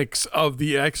mechanics of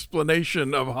the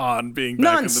explanation of Han being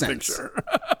back in the picture?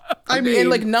 And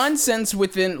like nonsense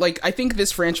within, like, I think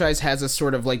this franchise has a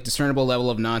sort of like discernible level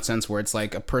of nonsense where it's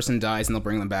like a person dies and they'll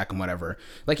bring them back and whatever.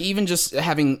 Like even just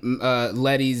having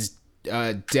Letty's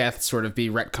death sort of be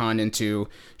retconned into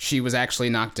she was actually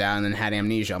knocked down and then had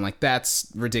amnesia. I'm like, that's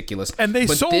ridiculous. And they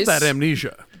sold that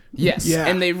amnesia. Yes,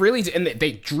 and they really did, and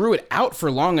they drew it out for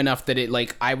long enough that it,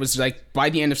 like, I was like, by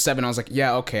the end of 7, I was like,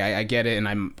 yeah, okay, I get it, and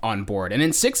I'm on board. And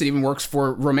in 6, it even works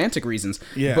for romantic reasons.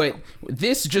 Yeah. But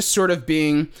this just sort of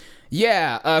being,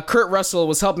 Kurt Russell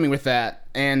was helping me with that,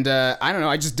 and I don't know,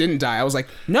 I just didn't die. I was like,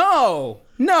 no,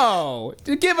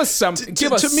 give us something.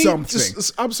 Give us something.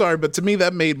 I'm sorry, but to me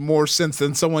that made more sense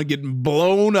than someone getting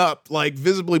blown up, like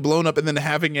visibly blown up, and then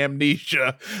having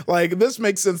amnesia. Like this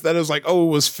makes sense that it was like, oh, it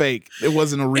was fake. It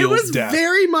wasn't a real death. It was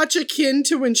very much akin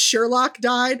to when Sherlock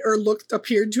died or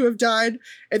appeared to have died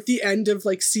at the end of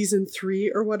like season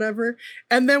 3 or whatever.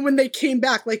 And then when they came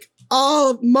back, like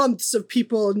all months of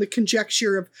people in the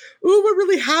conjecture of, ooh, what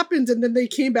really happened? And then they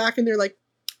came back and they're like,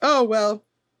 oh, well,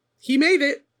 he made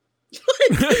it.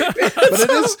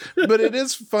 But it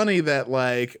is funny that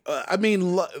like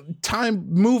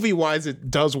movie wise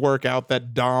it does work out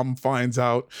that Dom finds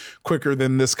out quicker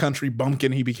than this country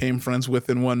bumpkin he became friends with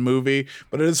in one movie.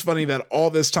 But it is funny that all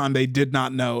this time they did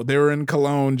not know. They were in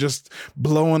Cologne just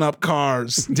blowing up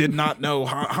cars. Did not know.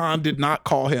 Han did not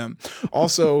call him.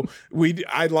 Also,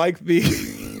 I like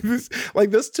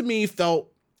this to me felt.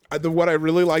 What I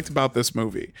really liked about this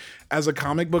movie, as a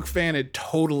comic book fan, it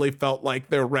totally felt like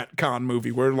their retcon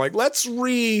movie where like, let's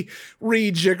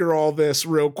rejigger all this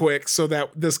real quick so that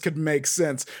this could make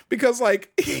sense. Because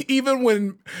like, even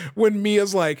when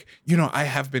Mia's like, I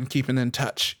have been keeping in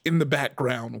touch in the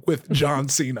background with John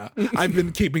Cena. I've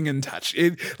been keeping in touch.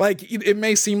 It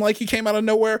may seem like he came out of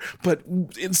nowhere, but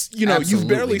it's, you've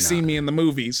barely seen me in the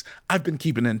movies. I've been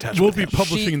keeping in touch with him. We'll be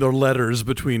publishing their letters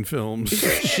between films.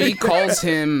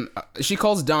 She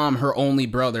calls Dom her only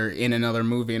brother in another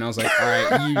movie, and I was like, all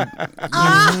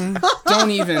right, you don't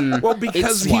even. Well,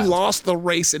 because he lost the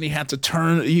race and he had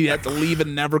to leave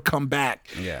and never come back.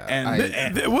 Yeah.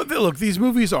 And look, these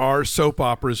movies are soap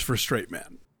operas for straight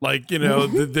men. Like,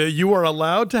 you are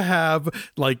allowed to have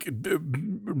like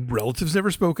relatives never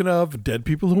spoken of, dead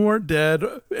people who aren't dead,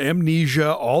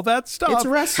 amnesia, all that stuff. It's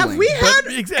wrestling. But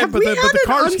the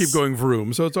cars keep going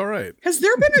vroom, so it's all right. Has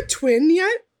there been a twin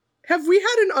yet? Have we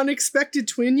had an unexpected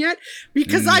twin yet?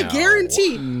 Because I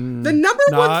guarantee the number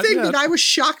one thing that I was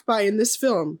shocked by in this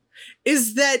film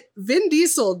is that Vin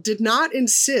Diesel did not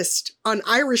insist on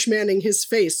Irishmanning his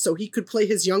face so he could play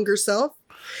his younger self.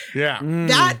 Yeah.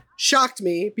 That shocked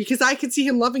me because I could see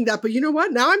him loving that. But you know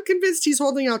what? Now I'm convinced he's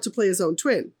holding out to play his own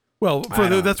twin. Well,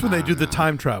 that's when they do the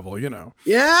time travel, Yeah,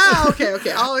 okay.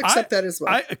 I'll accept that as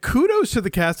well. Kudos to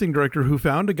the casting director who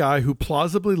found a guy who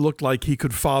plausibly looked like he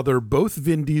could father both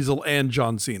Vin Diesel and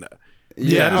John Cena.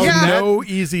 Yeah. That is no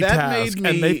easy task.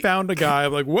 And they found a guy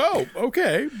like, whoa,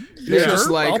 okay. They're sure, just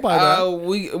like, I'll buy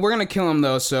that. we're going to kill him,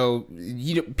 though, so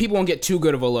people won't get too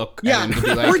good of a look at him to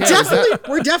be like,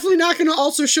 we're definitely not going to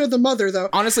also show the mother, though.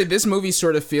 Honestly, this movie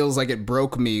sort of feels like it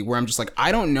broke me, where I'm just like,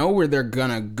 I don't know where they're going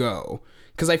to go.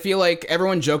 Because I feel like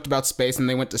everyone joked about space and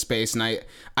they went to space, and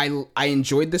I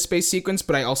enjoyed the space sequence,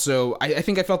 but I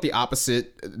think I felt the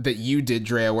opposite that you did,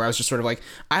 Drea, where I was just sort of like,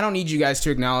 I don't need you guys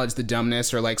to acknowledge the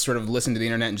dumbness or like sort of listen to the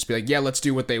internet and just be like, yeah, let's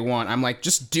do what they want. I'm like,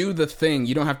 just do the thing.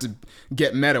 You don't have to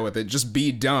get meta with it. Just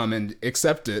be dumb and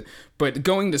accept it. But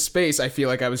going to space, I feel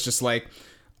like I was just like,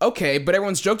 okay, but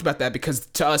everyone's joked about that because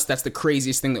to us, that's the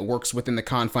craziest thing that works within the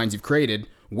confines you've created.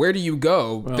 Where do you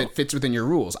go that fits within your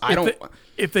rules?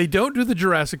 If they don't do the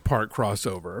Jurassic Park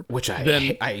crossover, which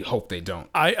I hope they don't.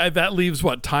 I that leaves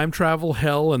what, time travel,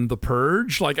 hell, and the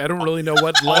Purge. Like I don't really know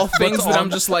what all things that I'm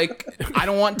just like, I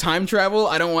don't want time travel.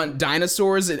 I don't want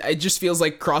dinosaurs. It just feels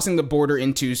like crossing the border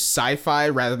into sci-fi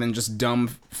rather than just dumb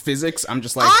physics. I'm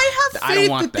just like, I have faith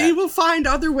that they will find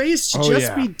other ways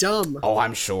to be dumb. Oh,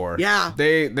 I'm sure. Yeah,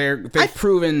 they've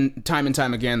proven time and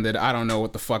time again that I don't know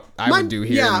what the fuck I would do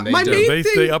here. Yeah,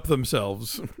 and they up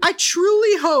themselves. I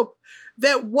truly hope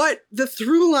that what the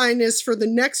through line is for the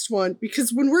next one,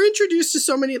 because when we're introduced to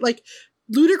so many, like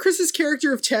Ludacris's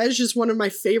character of Tej is one of my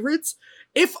favorites,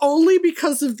 if only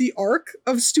because of the arc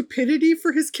of stupidity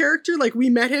for his character. Like we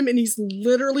met him and he's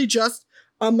literally just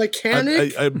a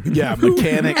mechanic.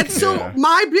 Mechanic. And so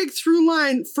my big through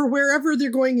line for wherever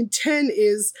they're going in 10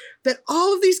 is that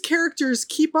all of these characters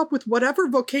keep up with whatever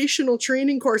vocational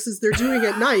training courses they're doing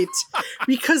at night,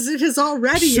 because it is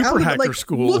already Super hacker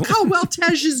school. Look how well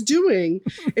Tej is doing.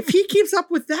 If he keeps up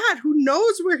with that, who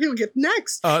knows where he'll get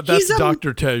next? That's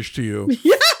Dr. Tej to you.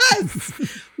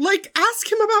 Yes. Like,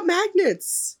 ask him about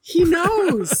magnets. He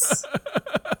knows.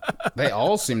 They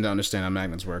all seem to understand how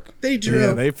magnets work. They do.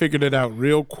 Yeah, they figured it out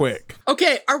real quick.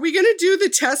 Okay, are we going to do the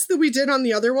test that we did on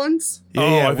the other ones?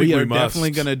 Yeah, I think we are must.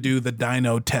 definitely going to do the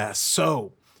dino test.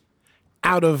 So,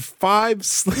 out of 5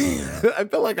 I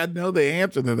feel like I know the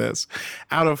answer to this.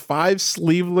 Out of 5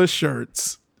 sleeveless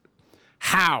shirts,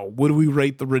 how would we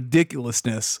rate the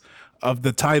ridiculousness of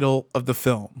the title of the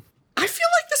film? I feel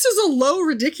like this is a low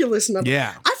ridiculous number.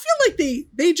 Yeah. I feel like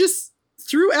they just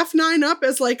threw F9 up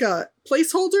as like a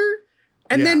placeholder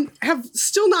and then have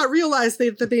still not realized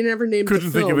that they never named the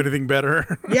film. Couldn't think of anything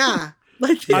better. Yeah.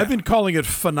 I've been calling it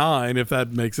F9, if that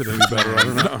makes it any better. I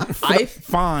don't know.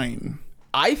 Fine.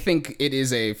 I think it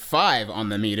is a 5 on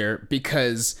the meter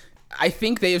because I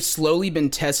think they have slowly been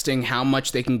testing how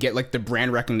much they can get like the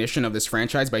brand recognition of this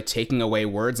franchise by taking away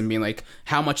words and being like,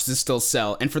 how much does this still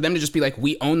sell? And for them to just be like,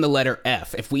 we own the letter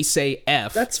F. If we say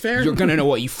F, that's fair. You're gonna know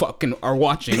what you fucking are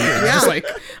watching. It's just like,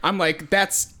 I'm like,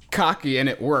 that's cocky, and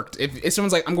it worked. If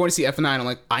someone's like, I'm going to see F9, I'm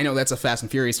like, I know that's a Fast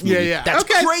and Furious movie. Yeah. That's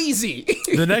crazy.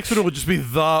 The next one will just be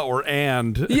the or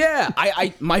and. Yeah,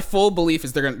 I my full belief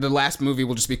is the last movie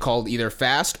will just be called either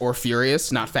Fast or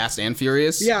Furious, not Fast and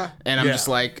Furious. Yeah. And I'm just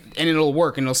like, and it'll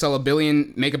work, and it'll sell make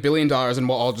 $1 billion, and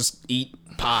we'll all just eat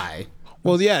pie.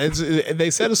 Well, yeah,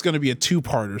 they said it's going to be a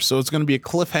 2-parter, so it's going to be a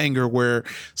cliffhanger where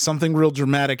something real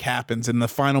dramatic happens, and the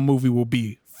final movie will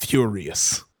be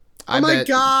Furious. Oh my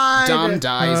God. Dom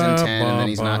dies in 10 and then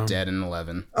he's not dead in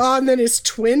 11. Oh, and then his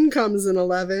twin comes in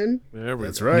 11.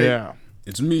 That's right. Yeah.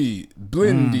 It's me,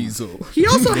 Blin Diesel. He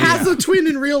also has a twin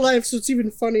in real life, so it's even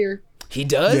funnier. He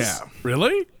does? Yeah.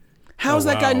 Really? How's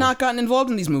that guy not gotten involved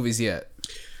in these movies yet?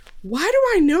 Why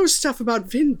do I know stuff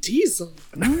about Vin Diesel?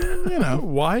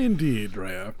 Why indeed,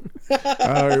 Rhea?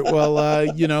 All right, well,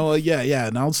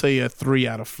 and I'll say a 3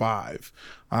 out of 5.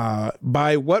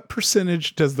 By what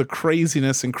percentage does the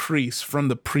craziness increase from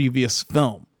the previous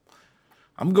film?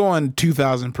 I'm going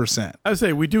 2,000%. I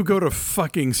say we do go to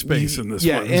fucking space in this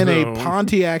one. Yeah, in a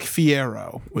Pontiac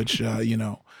Fiero, which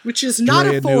which is not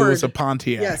a Ford. It was a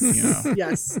Pontiac. Yes,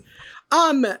 yes. Well,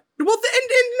 and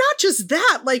not just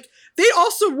that. Like they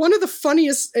also one of the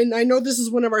funniest, and I know this is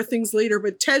one of our things later,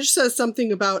 but Tej says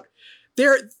something about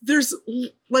there's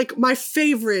like one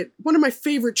of my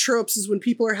favorite tropes is when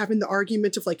people are having the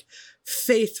argument of like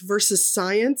faith versus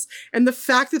science, and the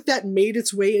fact that made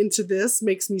its way into this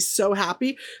makes me so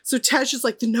happy. So Tej is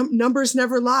like, the numbers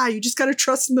never lie, you just got to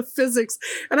trust in the physics,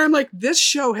 and I'm like, this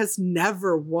show has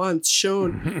never once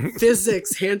shown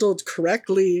physics handled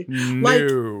correctly.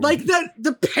 No. like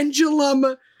the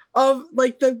pendulum of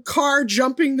like the car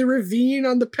jumping the ravine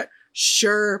on the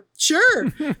Sure.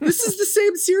 This is the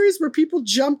same series where people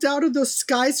jumped out of those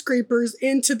skyscrapers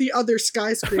into the other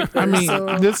skyscrapers. I mean,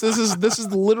 this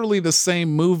is literally the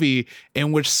same movie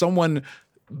in which someone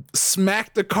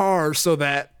smacked the car so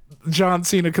that John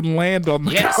Cena can land on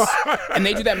the car. And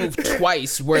they do that move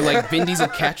twice where like Vin Diesel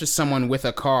catches someone with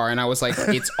a car, and I was like,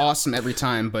 it's awesome every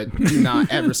time, but do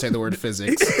not ever say the word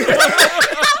physics.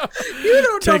 You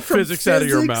don't take physics out of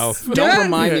your mouth. Don't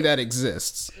remind me that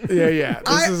exists. Yeah.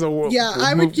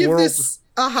 I would give this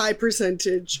a high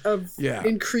percentage of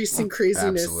increasing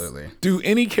craziness. Absolutely. Do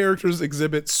any characters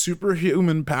exhibit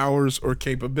superhuman powers or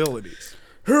capabilities?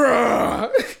 Yeah,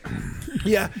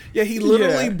 he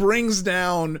literally brings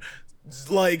down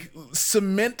like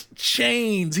cement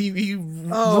chains. He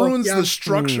ruins the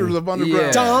structures of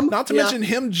underground. Dumb. Not to mention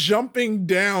him jumping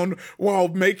down while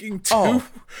making full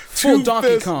two Donkey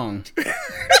fists. Kong.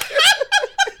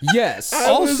 Yes.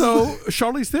 Also,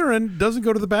 Charlize Theron doesn't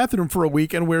go to the bathroom for a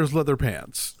week and wears leather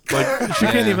pants. Like she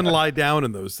can't even lie down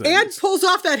in those things. And pulls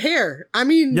off that hair. I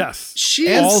mean, yes, she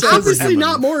And is says obviously Eminem.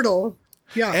 not mortal.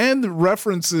 Yeah. And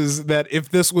references that if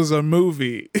this was a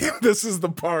movie, this is the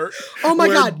part. Oh my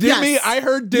where God, Demi, yes. I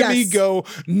heard Demi Yes. go,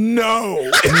 no.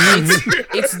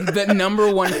 It's the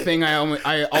number one thing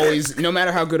I always, no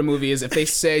matter how good a movie is, if they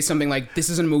say something like, this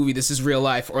isn't a movie, this is real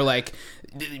life, or like,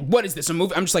 what is this, a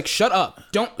movie? I'm just like, shut up.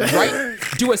 Don't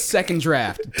do a second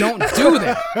draft. Don't do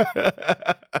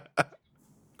that.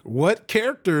 What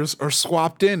characters are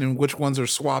swapped in and which ones are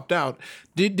swapped out?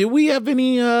 Did we have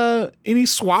any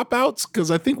swap outs?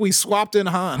 Because I think we swapped in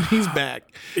Han. He's back.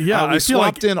 Yeah, we I feel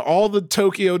swapped like- in all the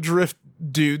Tokyo Drift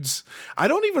dudes. I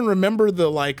don't even remember the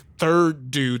like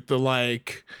third dude. The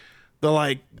like.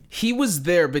 He was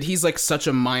there, but he's like such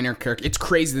a minor character. It's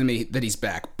crazy to me that he's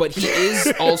back. But he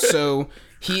is also,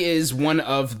 he is one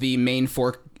of the main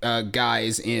four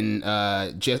guys in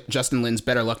Justin Lin's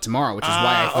Better Luck Tomorrow, which is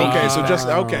why I think. Okay, he's so back. just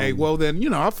okay. Well,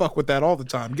 then I fuck with that all the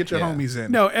time. Get your Yeah. homies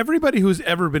in. No, everybody who's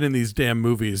ever been in these damn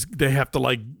movies, they have to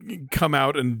like come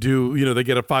out and do, they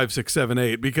get a 5, 6, 7,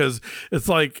 8 because it's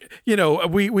like,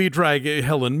 we drag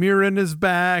Helen Mirren is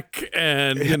back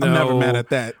and, I'm never mad at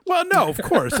that. Well, no, of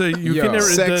course. You Yo, can never,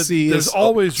 sexy there's is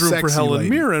always room for sexy Helen lady.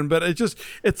 Mirren, but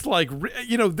it's like,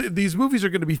 these movies are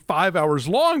going to be 5 hours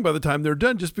long by the time they're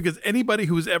done just because anybody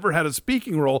who's ever had a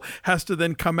speaking role has to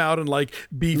then come out and like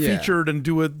be featured and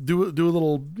do a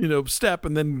little, step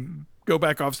and then go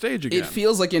back off stage again. It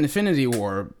feels like Infinity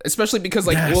War, especially because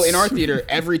well, in our theater,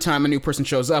 every time a new person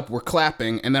shows up, we're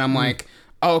clapping, and then I'm like,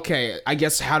 okay, I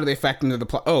guess how do they factor into the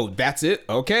plot? Oh, that's it?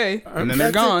 Okay. And then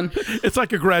they're gone. It's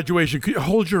like a graduation. Could you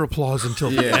hold your applause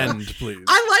until the end, please?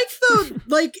 I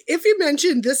like if you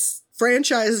mentioned this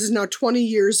franchise is now 20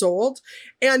 years old,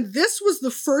 and this was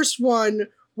the first one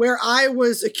where I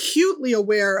was acutely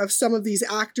aware of some of these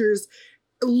actors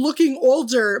looking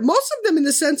older, most of them in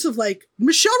the sense of like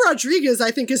Michelle Rodriguez,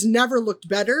 I think has never looked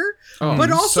better,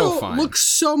 but also looks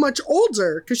so much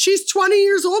older because she's 20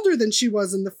 years older than she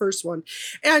was in the first one.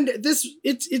 And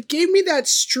it gave me that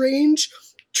strange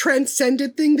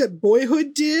transcendent thing that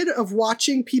Boyhood did of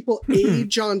watching people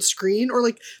age on screen, or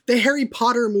like the Harry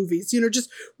Potter movies, just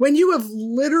when you have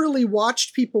literally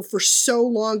watched people for so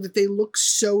long that they look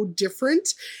so different.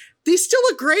 They still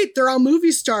look great. They're all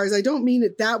movie stars. I don't mean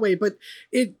it that way, but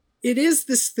it is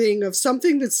this thing of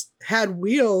something that's had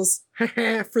wheels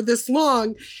for this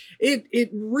long.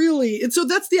 It really, and so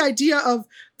that's the idea of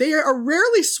they are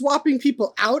rarely swapping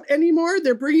people out anymore.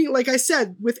 They're bringing, like I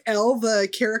said, with Elle, the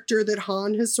character that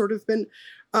Han has sort of been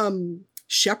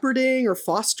shepherding or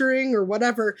fostering or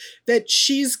whatever, that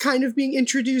she's kind of being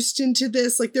introduced into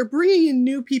this. Like they're bringing in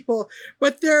new people,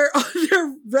 but they're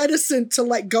reticent to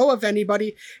let go of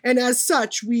anybody. And as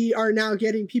such, we are now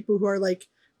getting people who are like,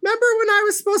 remember when I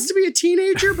was supposed to be a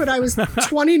teenager, but I was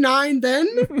 29 then?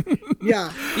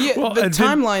 Yeah. Well, the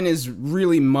timeline is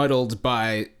really muddled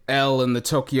by Elle and the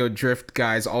Tokyo Drift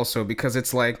guys also, because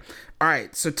it's like, all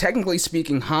right, so technically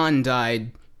speaking, Han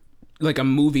died like a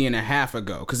movie and a half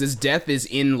ago, because his death is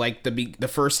in like the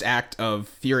first act of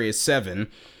Furious 7.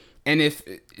 And if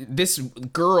this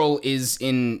girl gets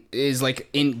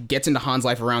into Han's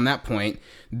life around that point,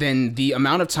 then the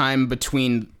amount of time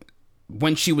between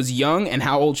when she was young and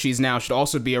how old she's now should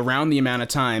also be around the amount of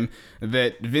time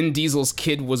that Vin Diesel's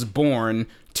kid was born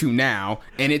to now.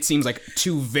 And it seems like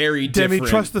two very different... Demi,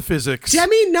 trust the physics.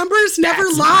 Demi, numbers never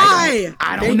lie.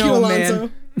 I don't Thank know, you, Alonso.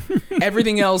 man.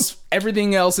 Everything else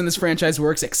in this franchise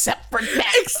works except for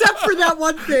that. Except for that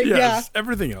one thing, Yes,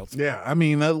 everything else. Yeah, I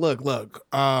mean, look.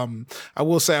 I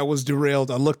will say I was derailed.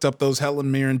 I looked up those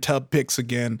Helen Mirren tub pics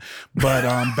again, but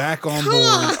back on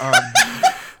board.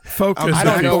 Focus. I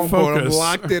don't know. Focus.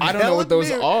 I don't know what those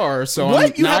are. So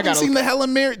what? You now haven't seen the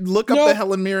Helen Mirren? Look up the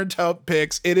Helen Mirren tub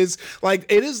pics. It is like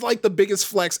the biggest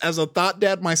flex. As a thought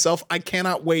dad myself, I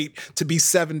cannot wait to be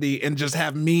 70 and just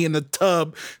have me in the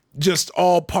tub, just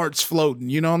all parts floating.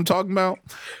 You know what I'm talking about?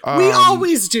 We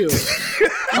always do.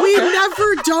 We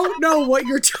never don't know what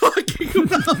you're talking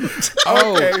about.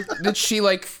 Oh, did she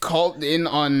like call in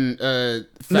on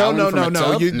Fallon from a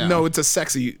tub? No, it's a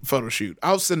sexy photo shoot.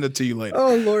 I'll send it to you later.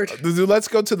 Oh Lord. Let's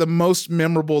go to the most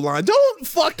memorable line. Don't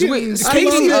fucking Casey's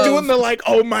speaking doing the like,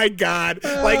 oh my God.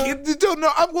 Don't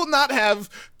know. I will not have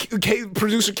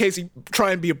producer Casey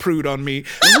try and be a prude on me.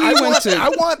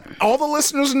 I want all the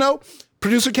listeners to know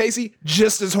producer Casey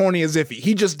just as horny as Iffy.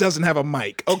 He just doesn't have a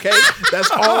mic, okay? That's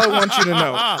all I want you to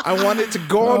know. I want it to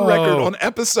go on record on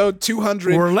episode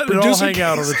 200. We're letting it all hang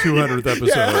out on the 200th episode.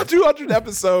 Yeah, the 200th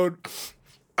episode.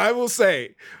 I will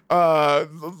say,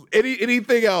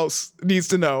 anything else needs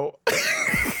to know.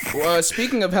 Well,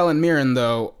 speaking of Helen Mirren,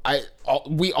 though,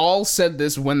 we all said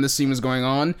this when the scene was going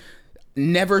on.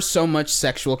 Never so much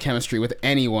sexual chemistry with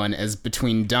anyone as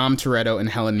between Dom Toretto and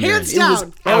Helen Mirren. Hands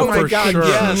down. Oh my God, sure.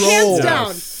 yes. Hands down.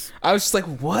 I was just like,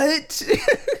 what?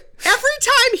 Every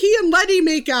time he and Letty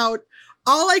make out,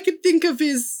 all I could think of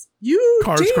is you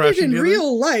Cars dated crashing in together?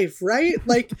 real life, right?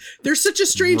 Like, there's such a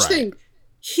strange thing.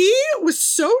 He was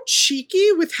so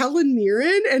cheeky with Helen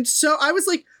Mirren, and so I was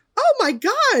like, oh my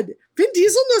God, Vin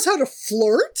Diesel knows how to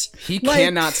flirt. He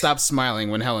cannot stop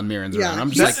smiling when Helen Mirren's around.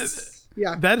 I'm just like...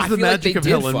 Yeah, that is I the feel like magic they of did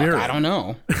Helen fuck. Mirren. I don't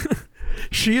know.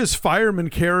 She is fireman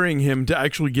carrying him to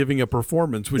actually giving a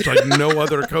performance, which like no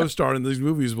other co-star in these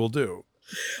movies will do.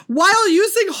 While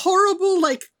using horrible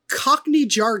like Cockney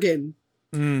jargon.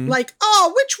 Like,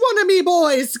 oh, which one of me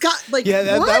boys got like? Yeah,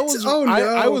 that what? was. Oh no!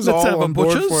 I was Let's all have on a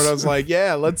board butchers? for it. I was like,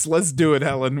 yeah, let's do it,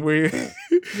 Helen. We're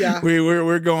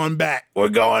going back. We're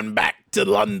going back to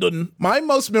London. My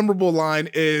most memorable line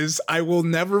is, I will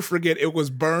never forget. It was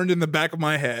burned in the back of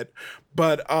my head.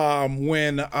 But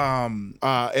when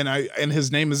and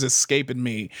his name is escaping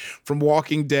me, from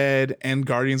Walking Dead and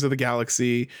Guardians of the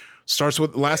Galaxy. Starts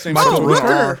with last name Michael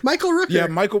Rooker. Michael Rooker. Yeah,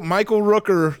 Michael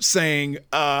Rooker saying,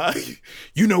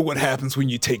 you know what happens when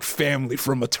you take family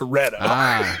from a Toretto.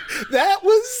 That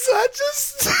was such a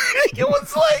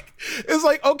it's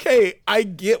like, okay, I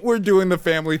get we're doing the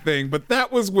family thing, but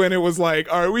that was when it was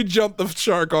like, all right, we jumped the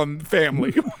shark on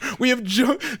family. We have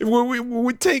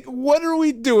we take, what are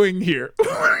we doing here?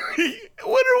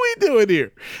 What are we doing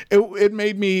here? It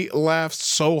made me laugh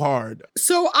so hard.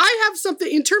 So I have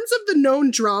something in terms of the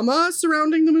known drama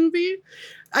surrounding the movie.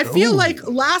 I feel like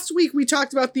last week we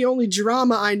talked about the only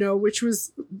drama I know, which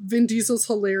was Vin Diesel's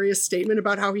hilarious statement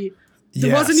about how it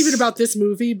wasn't even about this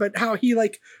movie, but how he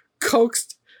like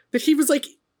coaxed that he was like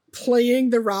playing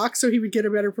The Rock so he would get a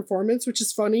better performance, which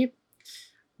is funny.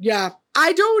 Yeah,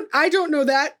 I don't know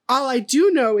that. All I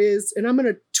do know is, and I'm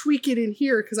going to tweak it in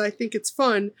here because I think it's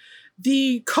fun.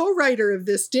 The co-writer of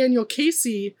this, Daniel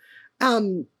Casey,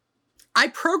 I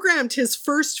programmed his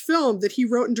first film that he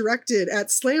wrote and directed at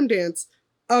Slamdance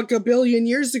a gabillion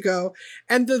years ago.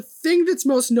 And the thing that's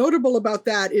most notable about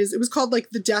that is it was called like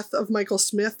The Death of Michael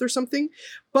Smith or something.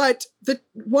 But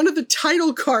one of the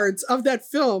title cards of that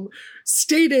film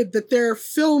stated that their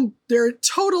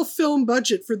total film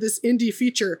budget for this indie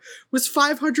feature was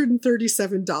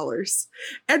 $537.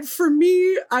 And for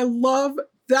me, I love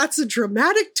that's a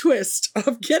dramatic twist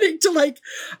of getting to like,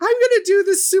 I'm going to do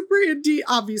this super indie.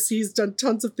 Obviously, he's done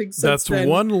tons of things since then. That's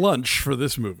one lunch for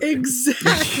this movie.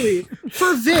 Exactly.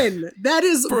 For Vin. That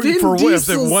is Vin for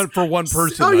Diesel's... for one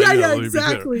person. Oh, yeah,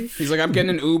 exactly. He's like, I'm getting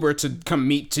an Uber to come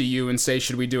meet to you and say,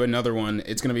 should we do another one?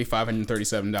 It's going to be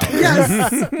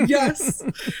 $537. Yes.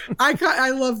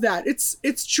 I love that.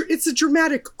 It's a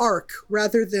dramatic arc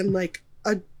rather than like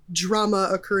a drama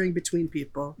occurring between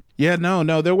people. Yeah,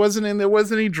 no, there wasn't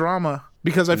any drama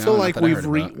because I feel like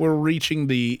we're reaching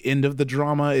the end of the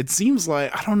drama. It seems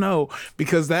like, I don't know,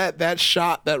 because that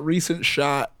recent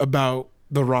shot about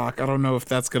The Rock, I don't know if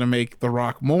that's going to make The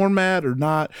Rock more mad or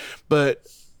not, but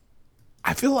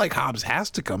I feel like Hobbs has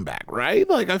to come back, right?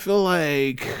 Like, I feel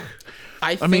like...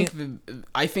 I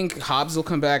think Hobbs will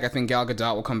come back. I think Gal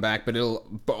Gadot will come back, but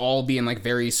it'll all be in like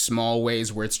very small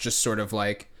ways where it's just sort of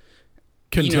like,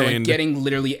 contained. You know, like getting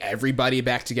literally everybody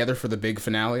back together for the big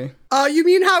finale. You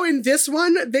mean how in this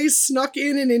one they snuck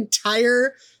in an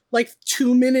entire like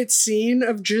 2-minute scene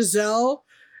of Giselle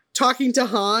talking to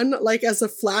Han like as a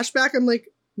flashback? I'm like,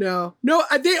 no,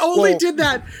 they only did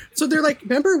that. So they're like,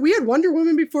 remember we had Wonder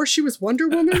Woman before she was Wonder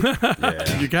Woman?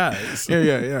 Yeah. You guys.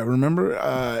 Yeah. Remember?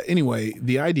 Anyway,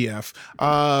 the IDF.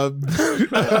 I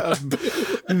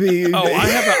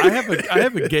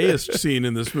have a gayest scene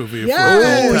in this movie.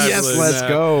 Yes, let's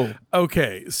go.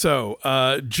 Okay, so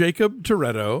Jacob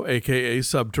Toretto, aka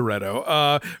Sub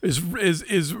Toretto,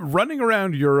 is running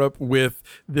around Europe with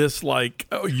this like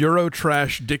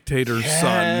Eurotrash dictator's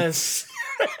son.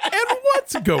 And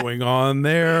what's going on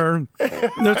there?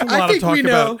 There's a lot of talk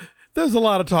about. there's a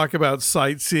lot of talk about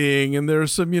sightseeing, and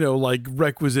there's some, like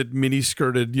requisite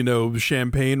mini-skirted,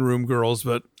 champagne room girls,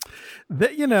 but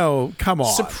that, come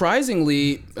on.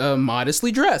 Surprisingly,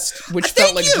 modestly dressed, which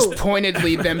felt like just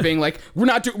pointedly them being like, we're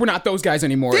not those guys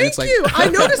anymore. Thank and it's like, you. I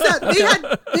noticed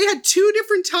that they had two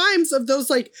different times of those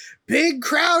like big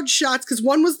crowd shots, because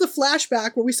one was the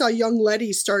flashback where we saw young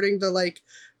Letty starting the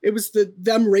it was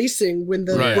them racing when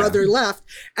the brother left.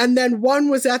 And then one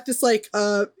was at this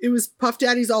it was Puff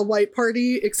Daddy's all white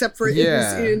party, except for it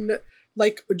was in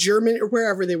like Germany or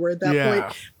wherever they were at that point.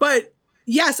 But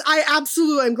yes,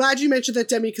 I'm glad you mentioned that,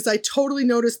 Demi, because I totally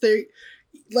noticed the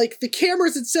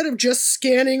cameras, instead of just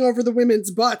scanning over the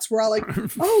women's butts, were all like,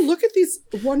 oh, look at these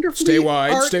wonderfully stay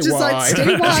wide. Give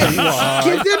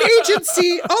them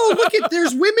agency. Oh, look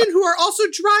there's women who are also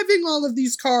driving all of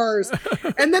these cars.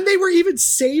 And then they were even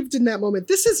saved in that moment.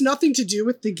 This has nothing to do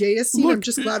with the gayest scene. I'm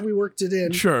just glad we worked it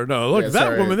in. Sure, no, look,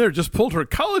 that woman there just pulled her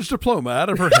college diploma out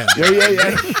of her hand.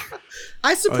 Yeah.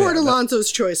 I support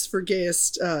Alonzo's choice for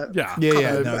gayest.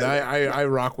 I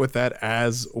rock with that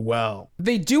as well.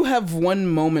 They do have one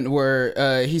moment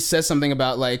where he says something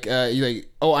about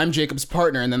oh, I'm Jacob's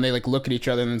partner, and then they look at each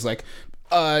other and it's like,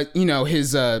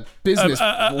 his business,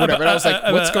 whatever. And I was like,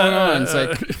 what's going on? It's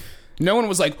like. No one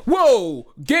was like, whoa,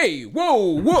 gay,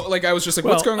 whoa. I was just like,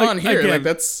 what's going on here? Again,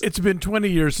 it's been 20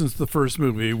 years since the first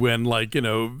movie when,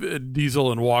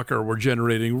 Diesel and Walker were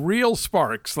generating real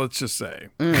sparks, let's just say.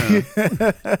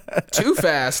 Too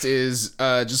Fast is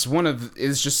just one of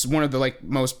the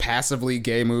most passively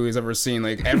gay movies I've ever seen.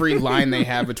 Every line they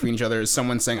have between each other is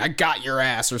someone saying, I got your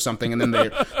ass or something, and then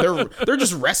they're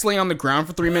just wrestling on the ground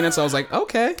for 3 minutes. I was like,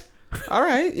 okay, all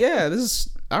right, yeah, this is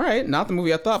all right, not the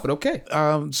movie I thought, but okay.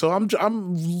 So I'm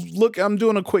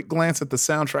doing a quick glance at the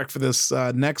soundtrack for this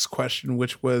next question,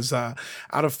 which was out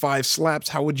of 5 slaps,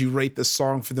 how would you rate this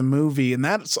song for the movie? And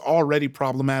that's already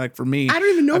problematic for me. I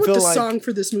don't even know what the song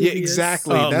for this movie is. Yeah,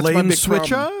 exactly. That's Lane my big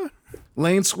Switcher? problem.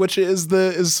 Lane Switcher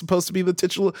is supposed to be the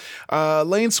titular.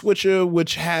 Lane Switcher,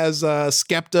 which has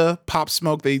Skepta, Pop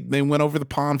Smoke. They went over the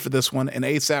pond for this one, and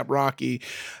A$AP Rocky.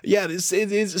 Yeah,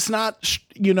 it's not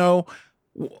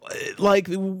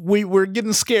we're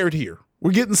getting scared here.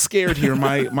 We're getting scared here, in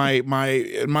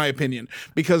my opinion,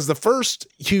 because the first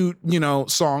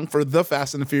song for The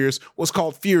Fast and the Furious was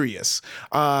called Furious.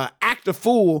 Act a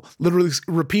Fool literally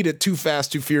repeated Too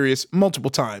Fast, Too Furious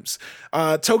multiple times.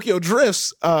 Tokyo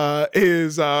Drifts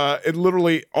is it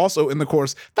literally also in the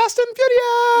chorus, Fast and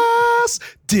Furious,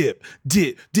 dip,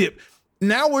 dip, dip.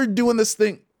 Now we're doing this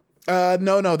thing.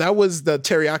 No, that was the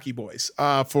Teriyaki Boys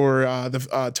for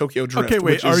the Tokyo Drift. Okay,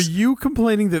 wait, are you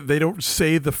complaining that they don't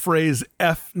say the phrase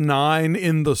F9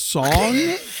 in the song?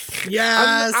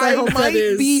 Yes, I hope that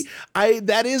is.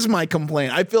 That is my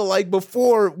complaint. I feel like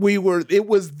before it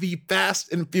was the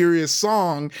Fast and Furious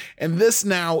song, and this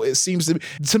now it seems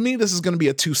to me this is going to be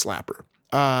a 2-slapper.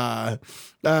 I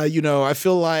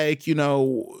feel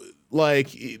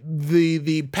like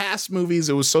the past movies,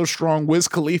 it was so strong. Wiz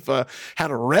Khalifa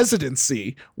had a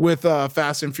residency with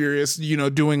Fast and Furious,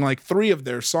 doing 3 of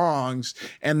their songs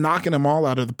and knocking them all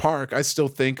out of the park. I still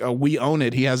think We Own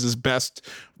It, he has his best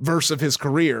verse of his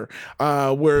career.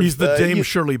 Where he's the Dame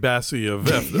Shirley Bassey of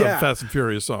Fast and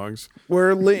Furious songs.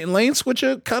 Where Lane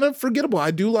Switcher kind of forgettable.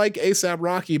 I do like A$AP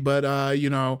Rocky, but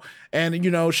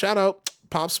shout out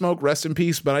Pop Smoke, rest in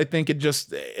peace, but I think it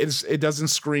doesn't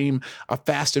scream a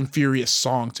Fast and Furious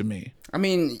song to me. I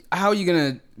mean, how are you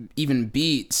gonna even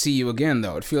beat "See You Again"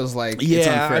 though? It feels like it's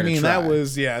unfair to try. That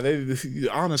was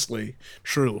honestly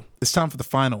true. It's time for the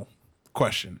final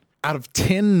question. Out of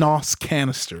 10 NOS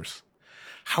canisters,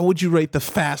 how would you rate the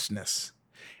fastness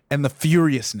and the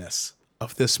furiousness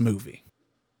of this movie?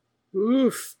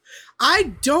 Oof,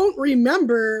 I don't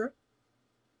remember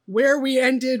where we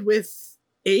ended with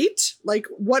 8,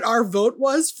 what our vote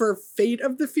was for Fate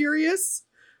of the Furious.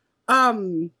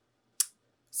 So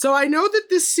I know that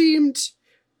this seemed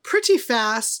pretty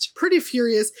fast, pretty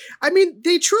furious. I mean,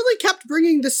 they truly kept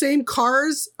bringing the same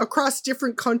cars across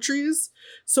different countries.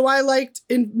 So I liked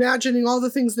imagining all the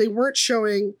things they weren't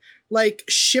showing, like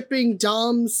shipping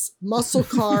Dom's muscle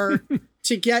car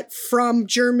to get from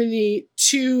Germany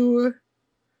to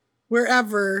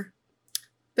wherever.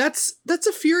 That's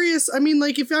a furious,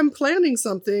 if I'm planning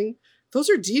something, those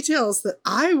are details that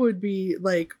I would be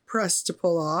pressed to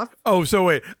pull off. Oh, so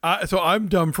wait, so I'm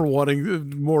dumb for wanting to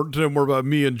know more about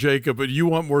me and Jacob, but you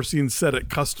want more scenes set at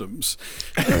customs.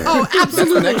 Oh,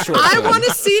 absolutely. I want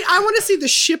to see the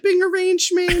shipping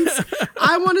arrangements.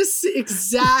 I want to see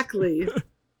exactly.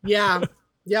 Yeah.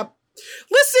 Yep.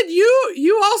 Listen,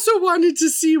 you also wanted to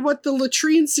see what the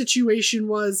latrine situation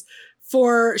was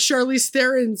for Charlize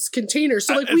Theron's container.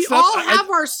 So like we It's not- all have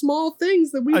our small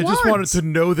things that we I want. just wanted to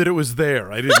know that it was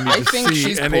there. I didn't need I to think see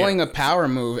she's any. pulling a power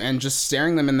move and just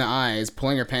staring them in the eyes,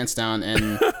 pulling her pants down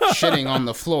and shitting on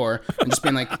the floor and just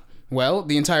being like, well,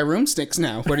 the entire room stinks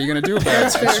now. What are you going to do about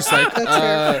it? It's just like,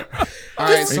 all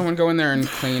right, someone go in there and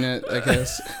clean it, I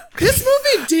guess. This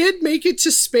movie did make it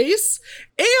to space,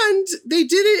 and they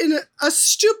did it in a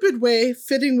stupid way,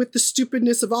 fitting with the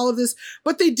stupidness of all of this,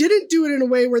 but they didn't do it in a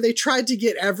way where they tried to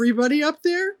get everybody up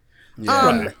there.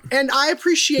 Yeah. And I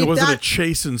appreciate There wasn't that. a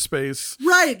chase in space.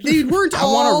 Right. They weren't I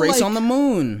all want to race like, on the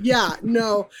moon. Yeah,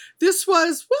 no. This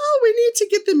was, well, we need to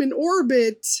get them in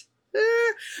orbit.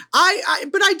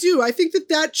 But I do. I think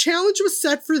that challenge was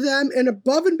set for them, and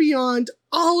above and beyond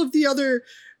all of the other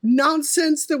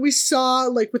nonsense that we saw,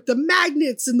 like with the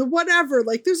magnets and the whatever.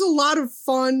 Like, there's a lot of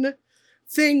fun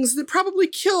things that probably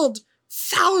killed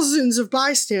thousands of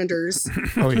bystanders.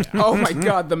 Oh yeah. Oh my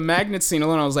god, the magnet scene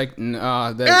alone, I was like,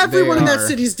 Everyone in that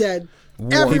city's dead.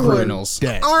 Everyone. Criminals.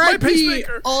 Dead. R.I.P.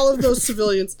 all of those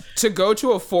civilians. To go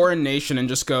to a foreign nation and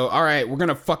just go, all right, we're going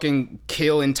to fucking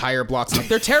kill entire blocks. Like,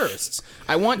 they're terrorists.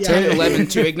 I want 10 and 11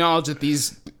 to acknowledge that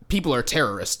these people are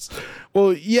terrorists.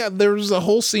 Well, yeah, there's a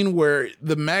whole scene where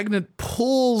the magnet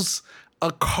pulls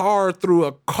a car through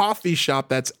a coffee shop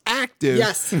that's active.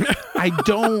 Yes. I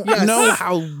don't know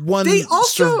how one They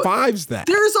also- survives that.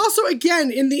 There is also,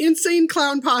 again, in the insane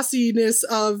clown posse-ness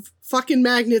of fucking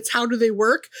magnets, how do they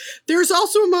work? There's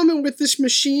also a moment with this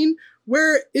machine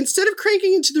where instead of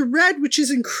cranking into the red, which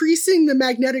is increasing the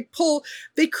magnetic pull,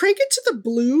 they crank it to the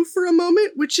blue for a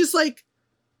moment, which is like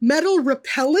metal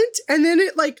repellent, and then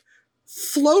it like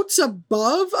floats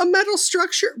above a metal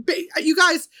structure. You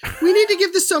guys, we need to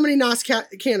give this so many NOS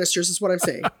canisters is what I'm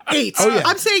saying. 8. Oh, yeah.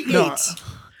 I'm saying 8. No,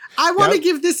 I want to Yep.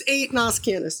 give this 8 NOS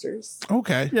canisters.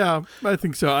 Okay. Yeah, I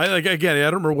think so. I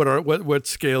don't remember what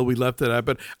scale we left it at,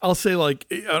 but I'll say like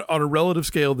on a relative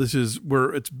scale, this is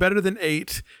where it's better than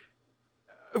 8,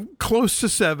 close to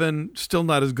 7, still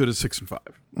not as good as 6 and 5.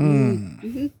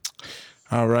 Mm-hmm.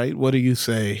 All right. What do you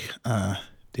say,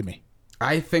 Timmy?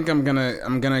 I think I'm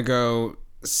gonna go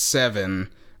 7.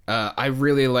 I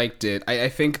really liked it. I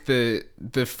think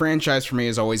the franchise for me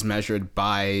is always measured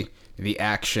by the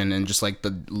action and just like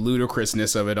the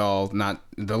ludicrousness of it all, not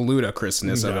the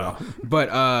ludicrousness of it all. But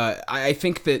I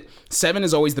think that 7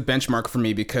 is always the benchmark for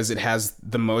me because it has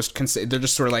the most. They're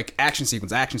just sort of like action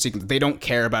sequence. They don't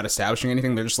care about establishing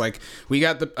anything. They're just like, we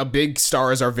got a big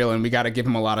star as our villain. We got to give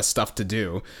him a lot of stuff to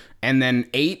do. And then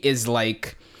 8 is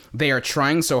like, they are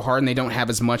trying so hard and they don't have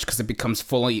as much because it becomes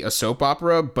fully a soap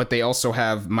opera, but they also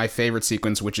have my favorite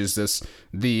sequence, which is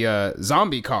the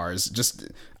zombie cars.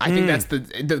 I think that's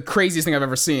the craziest thing I've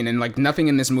ever seen. And like nothing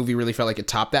in this movie really felt like it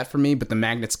topped that for me, but the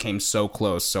magnets came so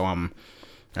close. So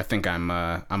I think I'm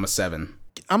a 7.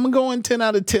 I'm going 10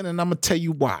 out of 10, and I'm going to tell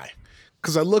you why.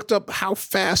 Because I looked up how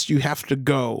fast you have to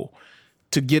go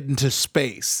to get into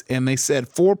space, and they said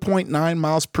 4.9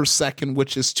 miles per second,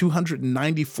 which is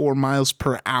 294 miles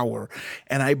per hour.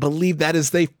 And I believe that is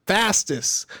the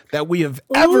fastest that we have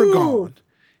ever gone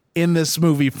in this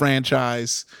movie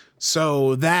franchise.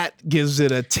 So that gives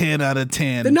it a 10 out of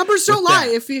 10. The numbers don't lie,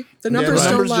 Iffy. The numbers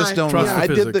don't lie. just don't Trust lie.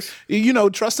 the I did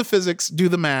physics. trust the physics, do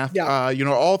the math. Yeah.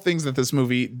 All things that this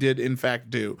movie did in fact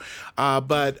do.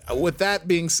 But with that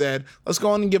being said, let's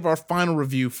go on and give our final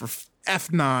review for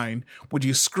F9. Would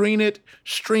you screen it,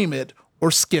 stream it, or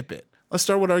skip it? Let's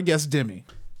start with our guest, Demi.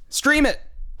 Stream it.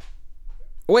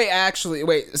 Wait,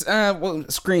 well,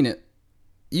 screen it.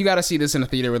 You got to see this in a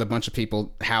theater with a bunch of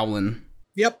people howling.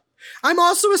 Yep. I'm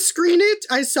also a screen it.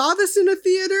 I saw this in a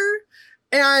theater,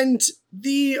 and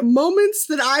the moments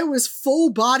that I was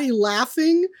full body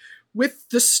laughing with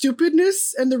the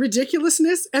stupidness and the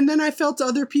ridiculousness, and then I felt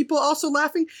other people also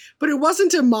laughing, but it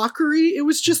wasn't a mockery. It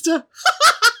was just a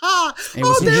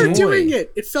they're joy. doing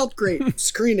it. It felt great.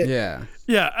 Screen it. Yeah.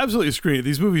 Yeah, absolutely. Screen it.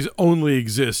 These movies only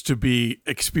exist to be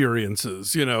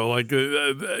experiences. You know, like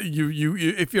you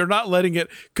if you're not letting it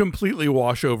completely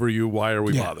wash over you, why are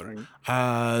we bothering?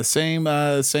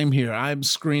 Same here. I'm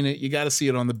screen it. You got to see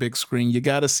it on the big screen. You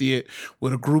got to see it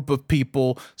with a group of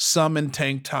people, some in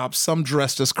tank tops, some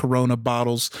dressed as Corona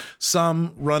bottles,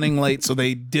 some running late so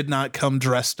they did not come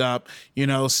dressed up. You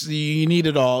know, so you need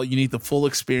it all. You need the full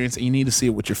experience, and you need to see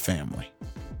it with your family.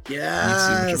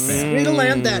 Yes. Way to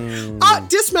land that.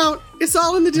 Dismount. It's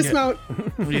all in the dismount.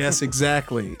 Yes,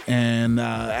 exactly. And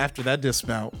after that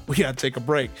dismount, we got to take a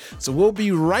break. So we'll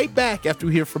be right back after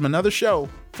we hear from another show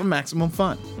from Maximum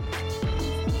Fun.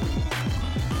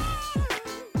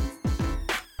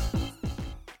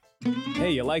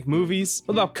 Hey, you like movies?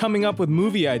 What about coming up with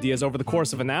movie ideas over the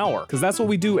course of an hour? Because that's what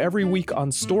we do every week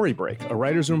on Story Break, a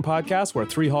writer's room podcast where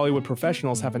 3 Hollywood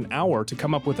professionals have an hour to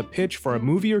come up with a pitch for a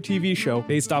movie or TV show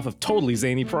based off of totally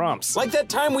zany prompts. Like that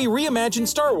time we reimagined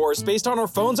Star Wars based on our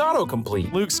phone's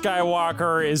autocomplete. Luke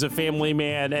Skywalker is a family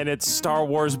man and it's Star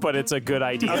Wars, but it's a good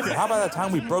idea. Okay, how about that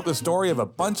time we broke the story of a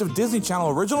bunch of Disney Channel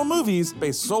original movies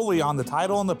based solely on the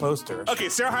title and the poster? Okay,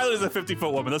 Sarah Hyland is a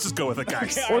 50-foot woman. Let's just go with it,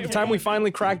 guys. Or the time we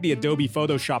finally cracked the Adobe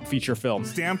Photoshop feature film.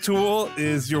 Stamp tool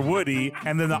is your Woody,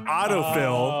 and then the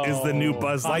autofill is the new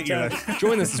Buzz Lightyear.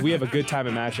 Join us as we have a good time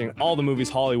imagining all the movies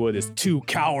Hollywood is too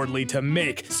cowardly to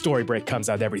make. Story Break comes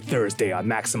out every Thursday on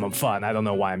Maximum Fun. I don't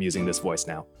know why I'm using this voice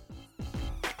now.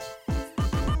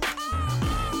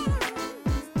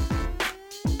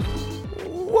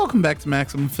 Welcome back to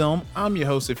Maximum Film. I'm your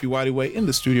host, Ify Whitey. In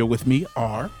the studio with me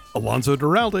are Alonzo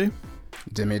Duralde,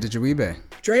 Demi Dijawibe,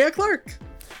 Drea Clark.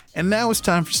 And now it's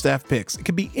time for staff picks. It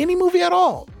could be any movie at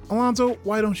all. Alonzo,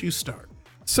 why don't you start?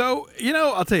 So,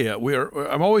 I'll tell you,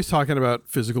 I'm always talking about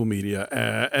physical media.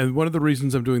 And one of the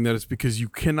reasons I'm doing that is because you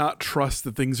cannot trust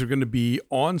that things are going to be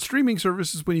on streaming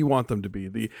services when you want them to be.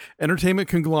 The entertainment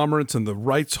conglomerates and the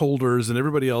rights holders and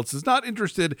everybody else is not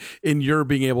interested in your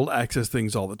being able to access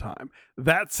things all the time.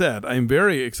 That said, I'm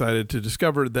very excited to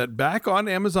discover that back on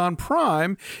Amazon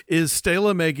Prime is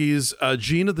Stella Meggy's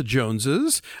Gene of the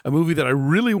Joneses, a movie that I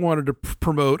really wanted to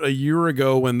promote a year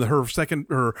ago when her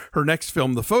next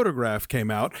film, The Photograph,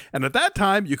 came out. And at that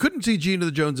time, you couldn't see Gene of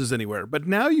the Joneses anywhere. But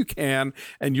now you can,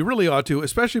 and you really ought to,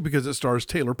 especially because it stars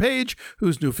Taylor Page,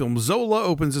 whose new film Zola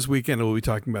opens this weekend, and we'll be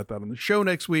talking about that on the show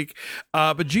next week.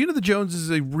 But Gene of the Joneses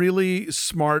is a really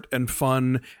smart and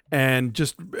fun and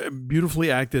just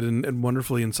beautifully acted and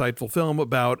wonderfully insightful film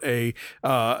about a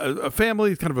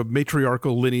family, kind of a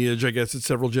matriarchal lineage, I guess it's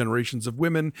several generations of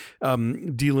women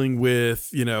dealing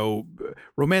with,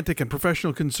 romantic and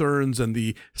professional concerns and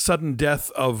the sudden death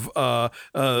of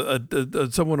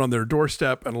someone on their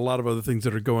doorstep and a lot of other things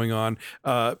that are going on.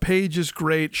 Paige is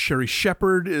great. Sherry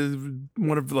Shepherd is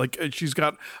one of she's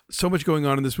got so much going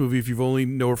on in this movie. If you've only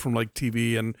know her from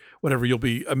TV and whatever, you'll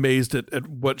be amazed at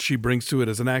what she brings to it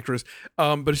as an actress.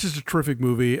 But it's just a terrific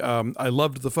movie. I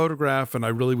loved The Photograph, and I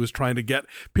really was trying to get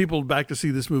people back to see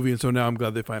this movie, and so now I'm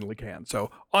glad they finally can. So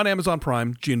on Amazon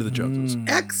Prime, Gene of the Joneses.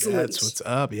 Excellent. That's what's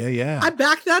up. Yeah. I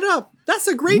back that up. That's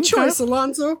a great choice,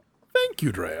 Alonzo. Thank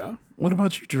you, Drea. What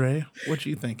about you, Drea? What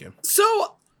you thinking?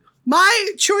 So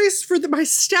my choice for my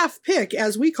staff pick,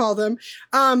 as we call them,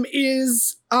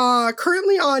 is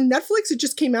currently on Netflix. It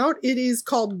just came out. It is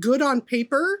called Good on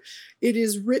Paper. It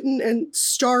is written and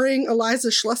starring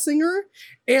Eliza Schlesinger.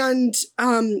 And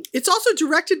it's also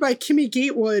directed by Kimmy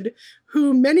Gatewood,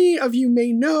 who many of you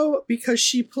may know because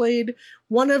she played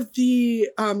one of the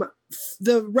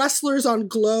wrestlers on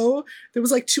Glow. There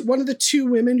was one of the two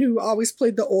women who always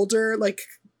played the older,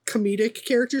 comedic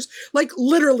characters,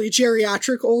 literally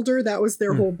geriatric older. That was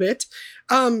their whole bit.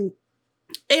 And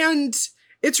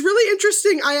it's really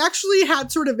interesting. I actually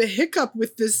had sort of a hiccup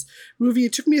with this movie.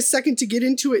 It took me a second to get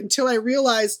into it until I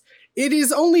realized it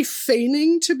is only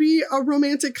feigning to be a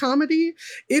romantic comedy.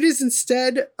 It is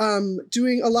instead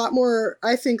doing a lot more,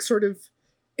 I think, sort of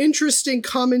interesting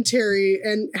commentary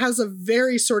and has a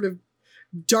very sort of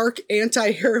dark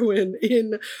anti-heroine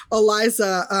in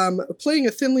Eliza, playing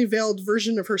a thinly veiled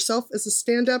version of herself as a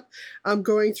stand-up,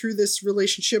 going through this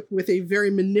relationship with a very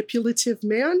manipulative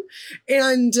man.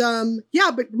 And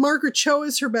but Margaret Cho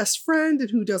is her best friend,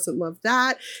 and who doesn't love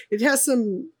that? It has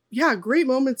some great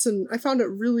moments, and I found it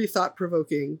really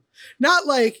thought-provoking. Not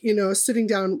sitting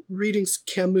down reading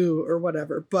Camus or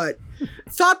whatever, but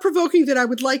thought-provoking that I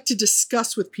would like to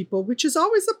discuss with people, which is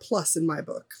always a plus in my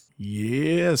book.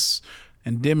 Yes.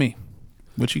 And Demi,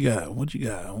 what you got? What you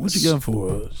got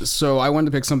for us? So I wanted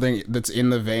to pick something that's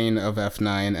in the vein of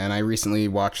F9, and I recently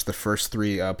watched the first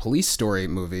 3 Police Story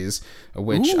movies,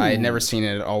 which I had never seen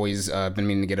and had always been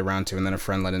meaning to get around to, and then a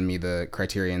friend lent me the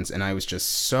Criterions, and I was just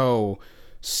so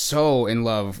in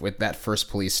love with that first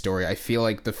Police Story. I feel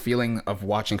like the feeling of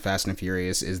watching Fast and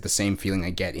Furious is the same feeling I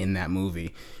get in that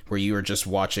movie, where you are just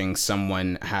watching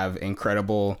someone have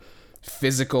incredible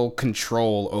physical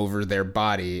control over their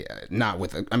body, not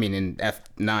with, in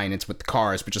F9 it's with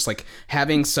cars, but just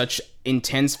having such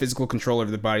intense physical control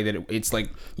over the body that it's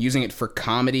using it for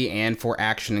comedy and for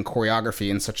action and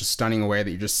choreography in such a stunning way that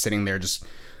you're just sitting there just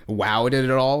wowed at it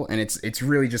all. And it's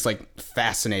really just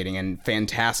fascinating and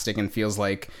fantastic, and feels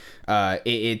like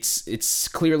it's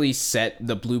clearly set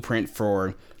the blueprint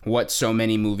for what so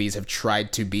many movies have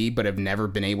tried to be but have never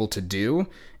been able to do.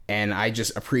 And I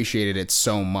just appreciated it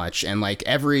so much. And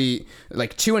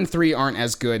 2 and 3 aren't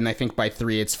as good, and I think by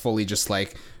 3 it's fully just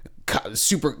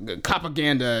super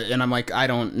propaganda, and I'm like, I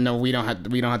don't know, we don't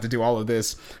have to do all of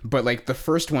this. But like the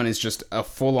first one is just a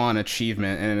full-on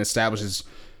achievement, and it establishes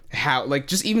how, like,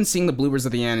 just even seeing the bloopers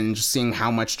at the end and just seeing how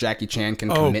much Jackie Chan can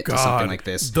commit to something like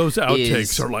this. Those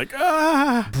outtakes are like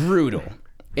brutal.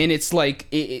 And it's like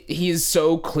he is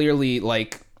so clearly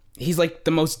like, he's like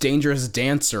the most dangerous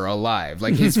dancer alive.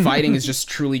 Like his fighting is just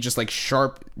truly just like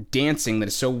sharp dancing that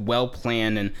is so well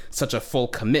planned and such a full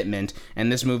commitment.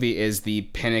 And this movie is the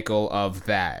pinnacle of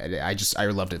that. I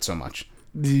loved it so much.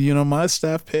 You know, my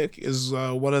staff pick is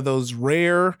one of those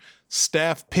rare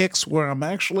staff picks where I'm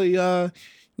actually,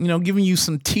 giving you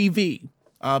some TV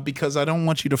because I don't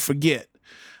want you to forget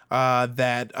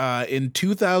that in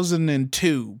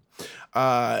 2002,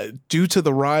 due to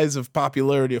the rise of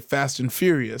popularity of Fast and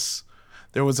Furious,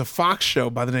 there was a Fox show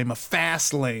by the name of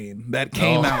Fastlane that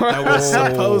came out that was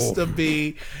supposed to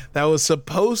be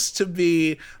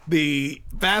the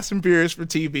Fast and Furious for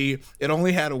TV. It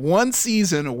only had one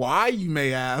season. Why, you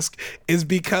may ask, is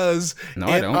because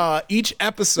each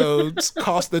episode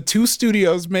cost the two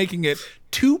studios making it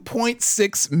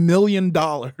 $2.6 million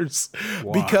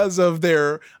because of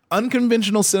their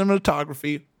unconventional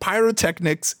cinematography,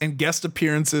 pyrotechnics, and guest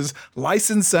appearances,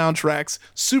 licensed soundtracks,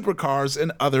 supercars,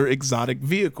 and other exotic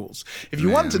vehicles. If you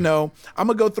want to know, I'm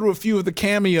going to go through a few of the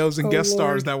cameos and guest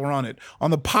stars that were on it.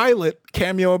 On the pilot,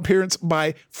 cameo appearance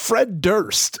by Fred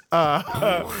Durst,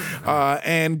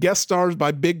 and guest stars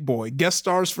by Big Boy. Guest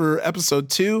stars for episode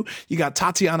 2, you got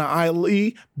Tatiana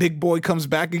Ali. Big Boy comes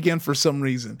back again for some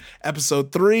reason.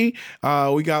 Episode 3,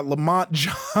 we got Lamont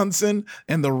Johnson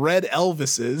and the Red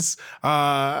Elvises.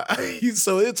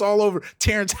 So it's all over.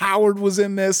 Terrence Howard was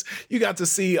in this. You got to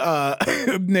see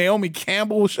Naomi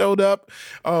Campbell showed up.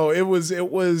 Oh, it was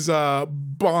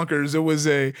bonkers. It was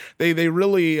they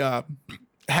really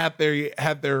had their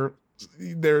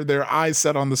eyes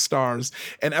set on the stars.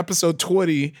 And episode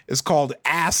 20 is called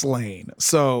Ass Lane.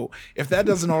 So if that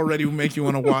doesn't already make you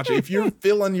want to watch it, if you're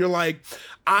like,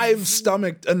 I've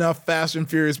stomached enough Fast and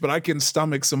Furious, but I can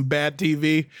stomach some bad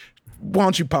TV, why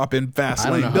don't you pop in Fast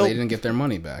Lane? I don't know how they didn't get their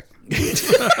money back.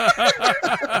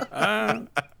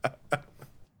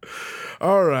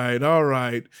 All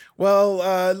right.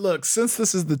 Well, look, since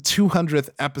this is the 200th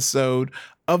episode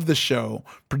of the show,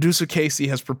 producer Casey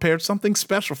has prepared something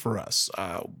special for us.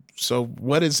 So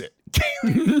what is it?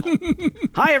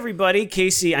 Hi, everybody.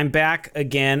 Casey, I'm back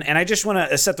again. And I just want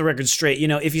to set the record straight. You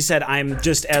know, if you said I'm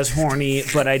just as horny,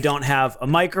 but I don't have a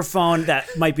microphone, that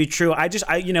might be true.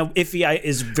 Iffy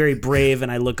is very brave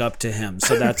and I look up to him.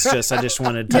 So I just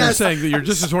wanted to. You're saying that you're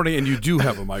just as horny and you do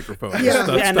have a microphone. Yeah,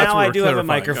 and now I do have a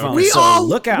microphone. We so all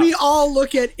look out. We all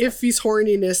look at Iffy's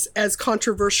horniness as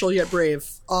controversial yet brave.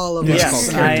 All of us.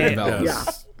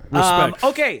 Yes. Respect.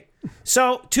 Okay.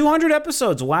 So 200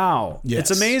 episodes. Wow. Yes.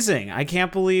 It's amazing. I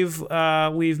can't believe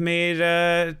we've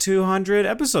made 200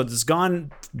 episodes. It's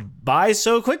gone by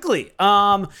so quickly.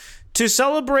 To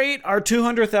celebrate our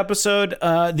 200th episode,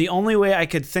 the only way I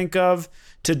could think of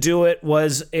to do it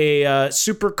was a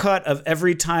supercut of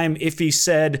every time Iffy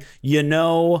said,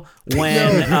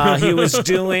 when he was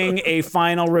doing a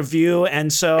final review.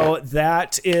 And so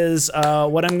that is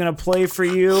what I'm going to play for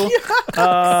you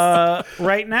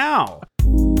right now.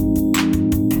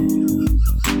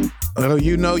 Oh,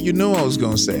 you know I was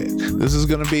gonna say it. This is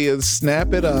gonna be a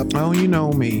snap it up. Oh, you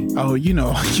know me. Oh, you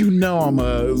know I'm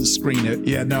a screen it.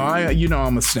 Yeah, no,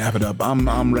 I'm a snap it up. I'm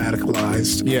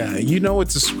radicalized. Yeah,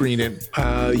 it's a screen it.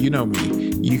 You know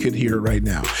me. You could hear it right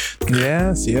now.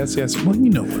 Yes. Well, you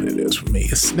know what it is for me.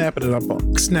 It's snap it up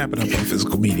on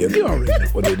physical media. You already know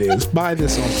what it is. Buy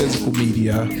this on physical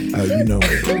media. You know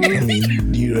it. I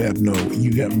mean, you have no.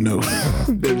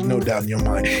 There's no doubt in your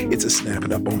mind. It's a snap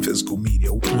it up on physical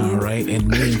media. All right, and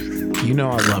me,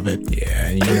 I love it. Yeah,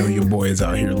 and your boy is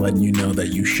out here letting you know that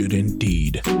you should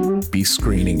indeed be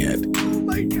screening it. Oh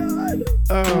my God.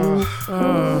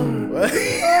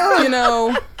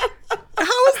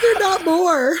 How is there not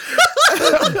more?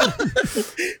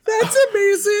 That's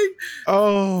amazing.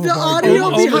 Oh, the audio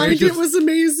behind it was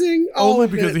amazing. Only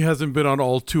because he hasn't been on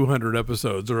all 200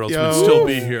 episodes, or else we'd still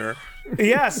be here.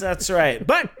 Yes, that's right.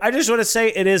 But I just want to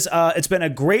say it's been a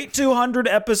great 200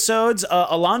 episodes.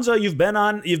 Alonzo, you've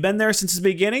been there since the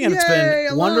beginning, and it's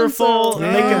been wonderful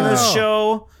making this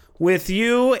show with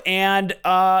you. And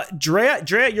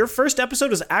Drea, your first episode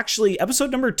was actually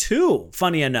episode number 2.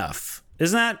 Funny enough.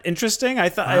 Isn't that interesting? I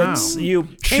thought you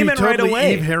came in right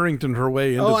away. Eve Harrington her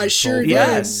way into I sure did.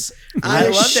 Yes,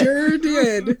 I sure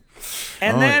did.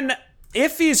 And then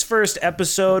Iffy's first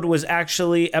episode was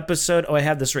actually episode. Oh, I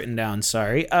have this written down.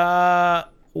 Sorry.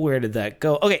 Where did that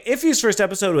go? Okay, Iffy's first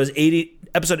episode was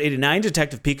episode 89,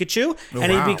 Detective Pikachu,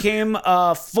 and wow. he became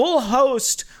a full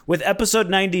host with episode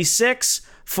 96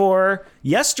 for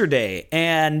yesterday.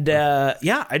 And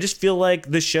I just feel like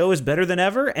the show is better than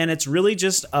ever, and it's really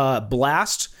just a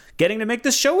blast getting to make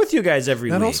this show with you guys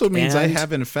every week. That also means I And-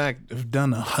 have, in fact,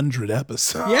 done 100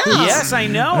 episodes. Yeah. Yes, I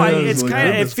know. It's kind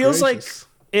of. It feels gracious.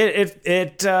 like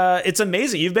it's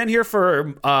amazing. You've been here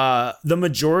for the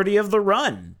majority of the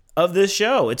run of this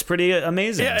show. It's pretty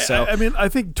amazing. Yeah, So I mean, I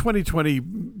think 2020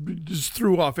 just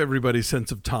threw off everybody's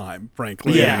sense of time,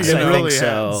 frankly. Yes, You I know? think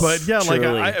so. But yeah, Truly.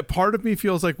 like part of me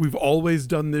feels like we've always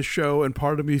done this show, and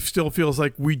part of me still feels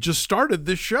like we just started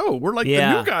this show. We're like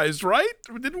the new guys, right?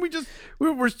 Didn't we just?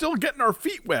 We're still getting our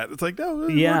feet wet. It's like, no, we're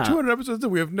 200 episodes in.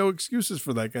 We have no excuses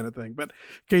for that kind of thing. But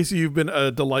Casey, you've been a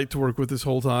delight to work with this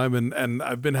whole time, and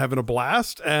I've been having a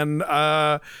blast, and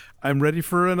I'm ready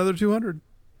for another 200.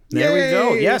 There we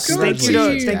go. Yay, Yes, thank you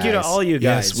to all you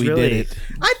guys. Yes, we really. did it.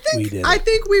 I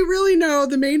think we really know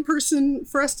the main person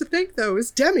for us to thank, though,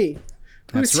 is Demi.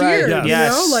 Who's That's right. here? Yes. You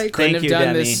Yes. know, like Couldn't Thank have you, done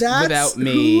Demi. this that's without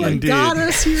me. who Indeed. got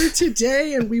us here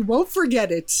today, and we won't forget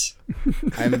it.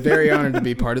 I'm very honored to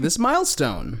be part of this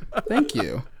milestone. Thank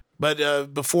you. But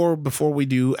before we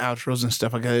do outros and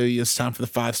stuff, I gotta it's time for the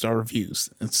 5-star reviews.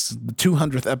 It's the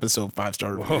 200th episode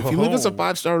 5-star review. If you leave us a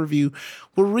 5-star review,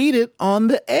 we'll read it on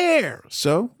the air.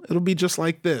 So it'll be just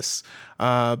like this.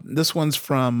 This one's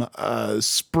from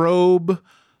Sprobe.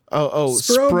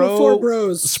 Spro before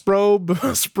bros.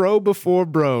 Spro before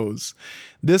bros.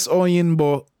 This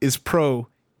oyinbo is pro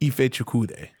Ife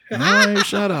Chukude. All right,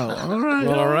 shout out. All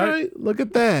right. Look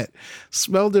at that.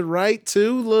 Spelled it right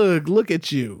too. Look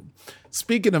at you.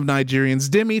 Speaking of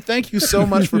Nigerians, Demi, thank you so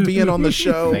much for being on the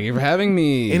show. Thank you for having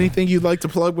me. Anything you'd like to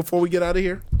plug before we get out of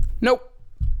here? Nope.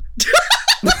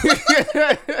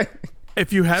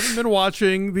 If you haven't been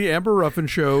watching the Amber Ruffin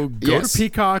show, go Yes. to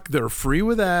Peacock. They're free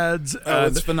with ads.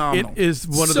 It's phenomenal. It is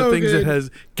one of So the things good. that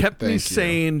has kept me Thank you.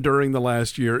 sane during the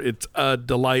last year. It's a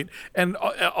delight. And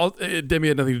Demi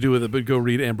had nothing to do with it, but go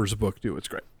read Amber's book, too. It's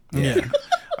great. Yeah.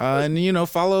 And,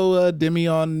 follow Demi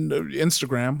on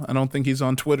Instagram. I don't think he's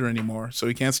on Twitter anymore, so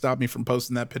he can't stop me from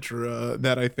posting that picture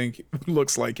that I think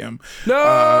looks like him.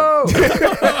 No.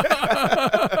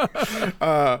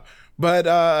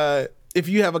 But if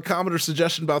you have a comment or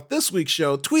suggestion about this week's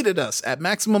show, tweet at us at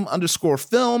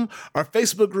maximum_film. Our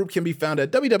Facebook group can be found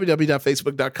at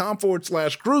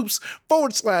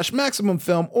www.facebook.com/groups/maximum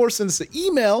film, or send us an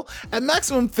email at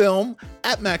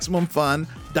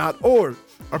maximumfilm@maximumfun.org.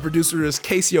 Our producer is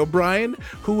Casey O'Brien,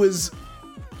 who is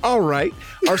all right.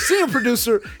 Our senior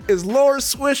producer is Laura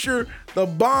Swisher,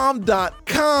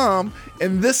 thebomb.com,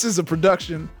 and this is a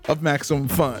production of Maximum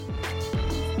Fun.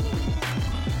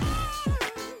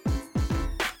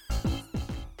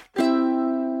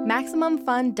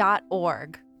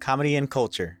 MaximumFun.org. Comedy and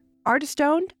culture. Artist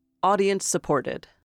owned, audience supported.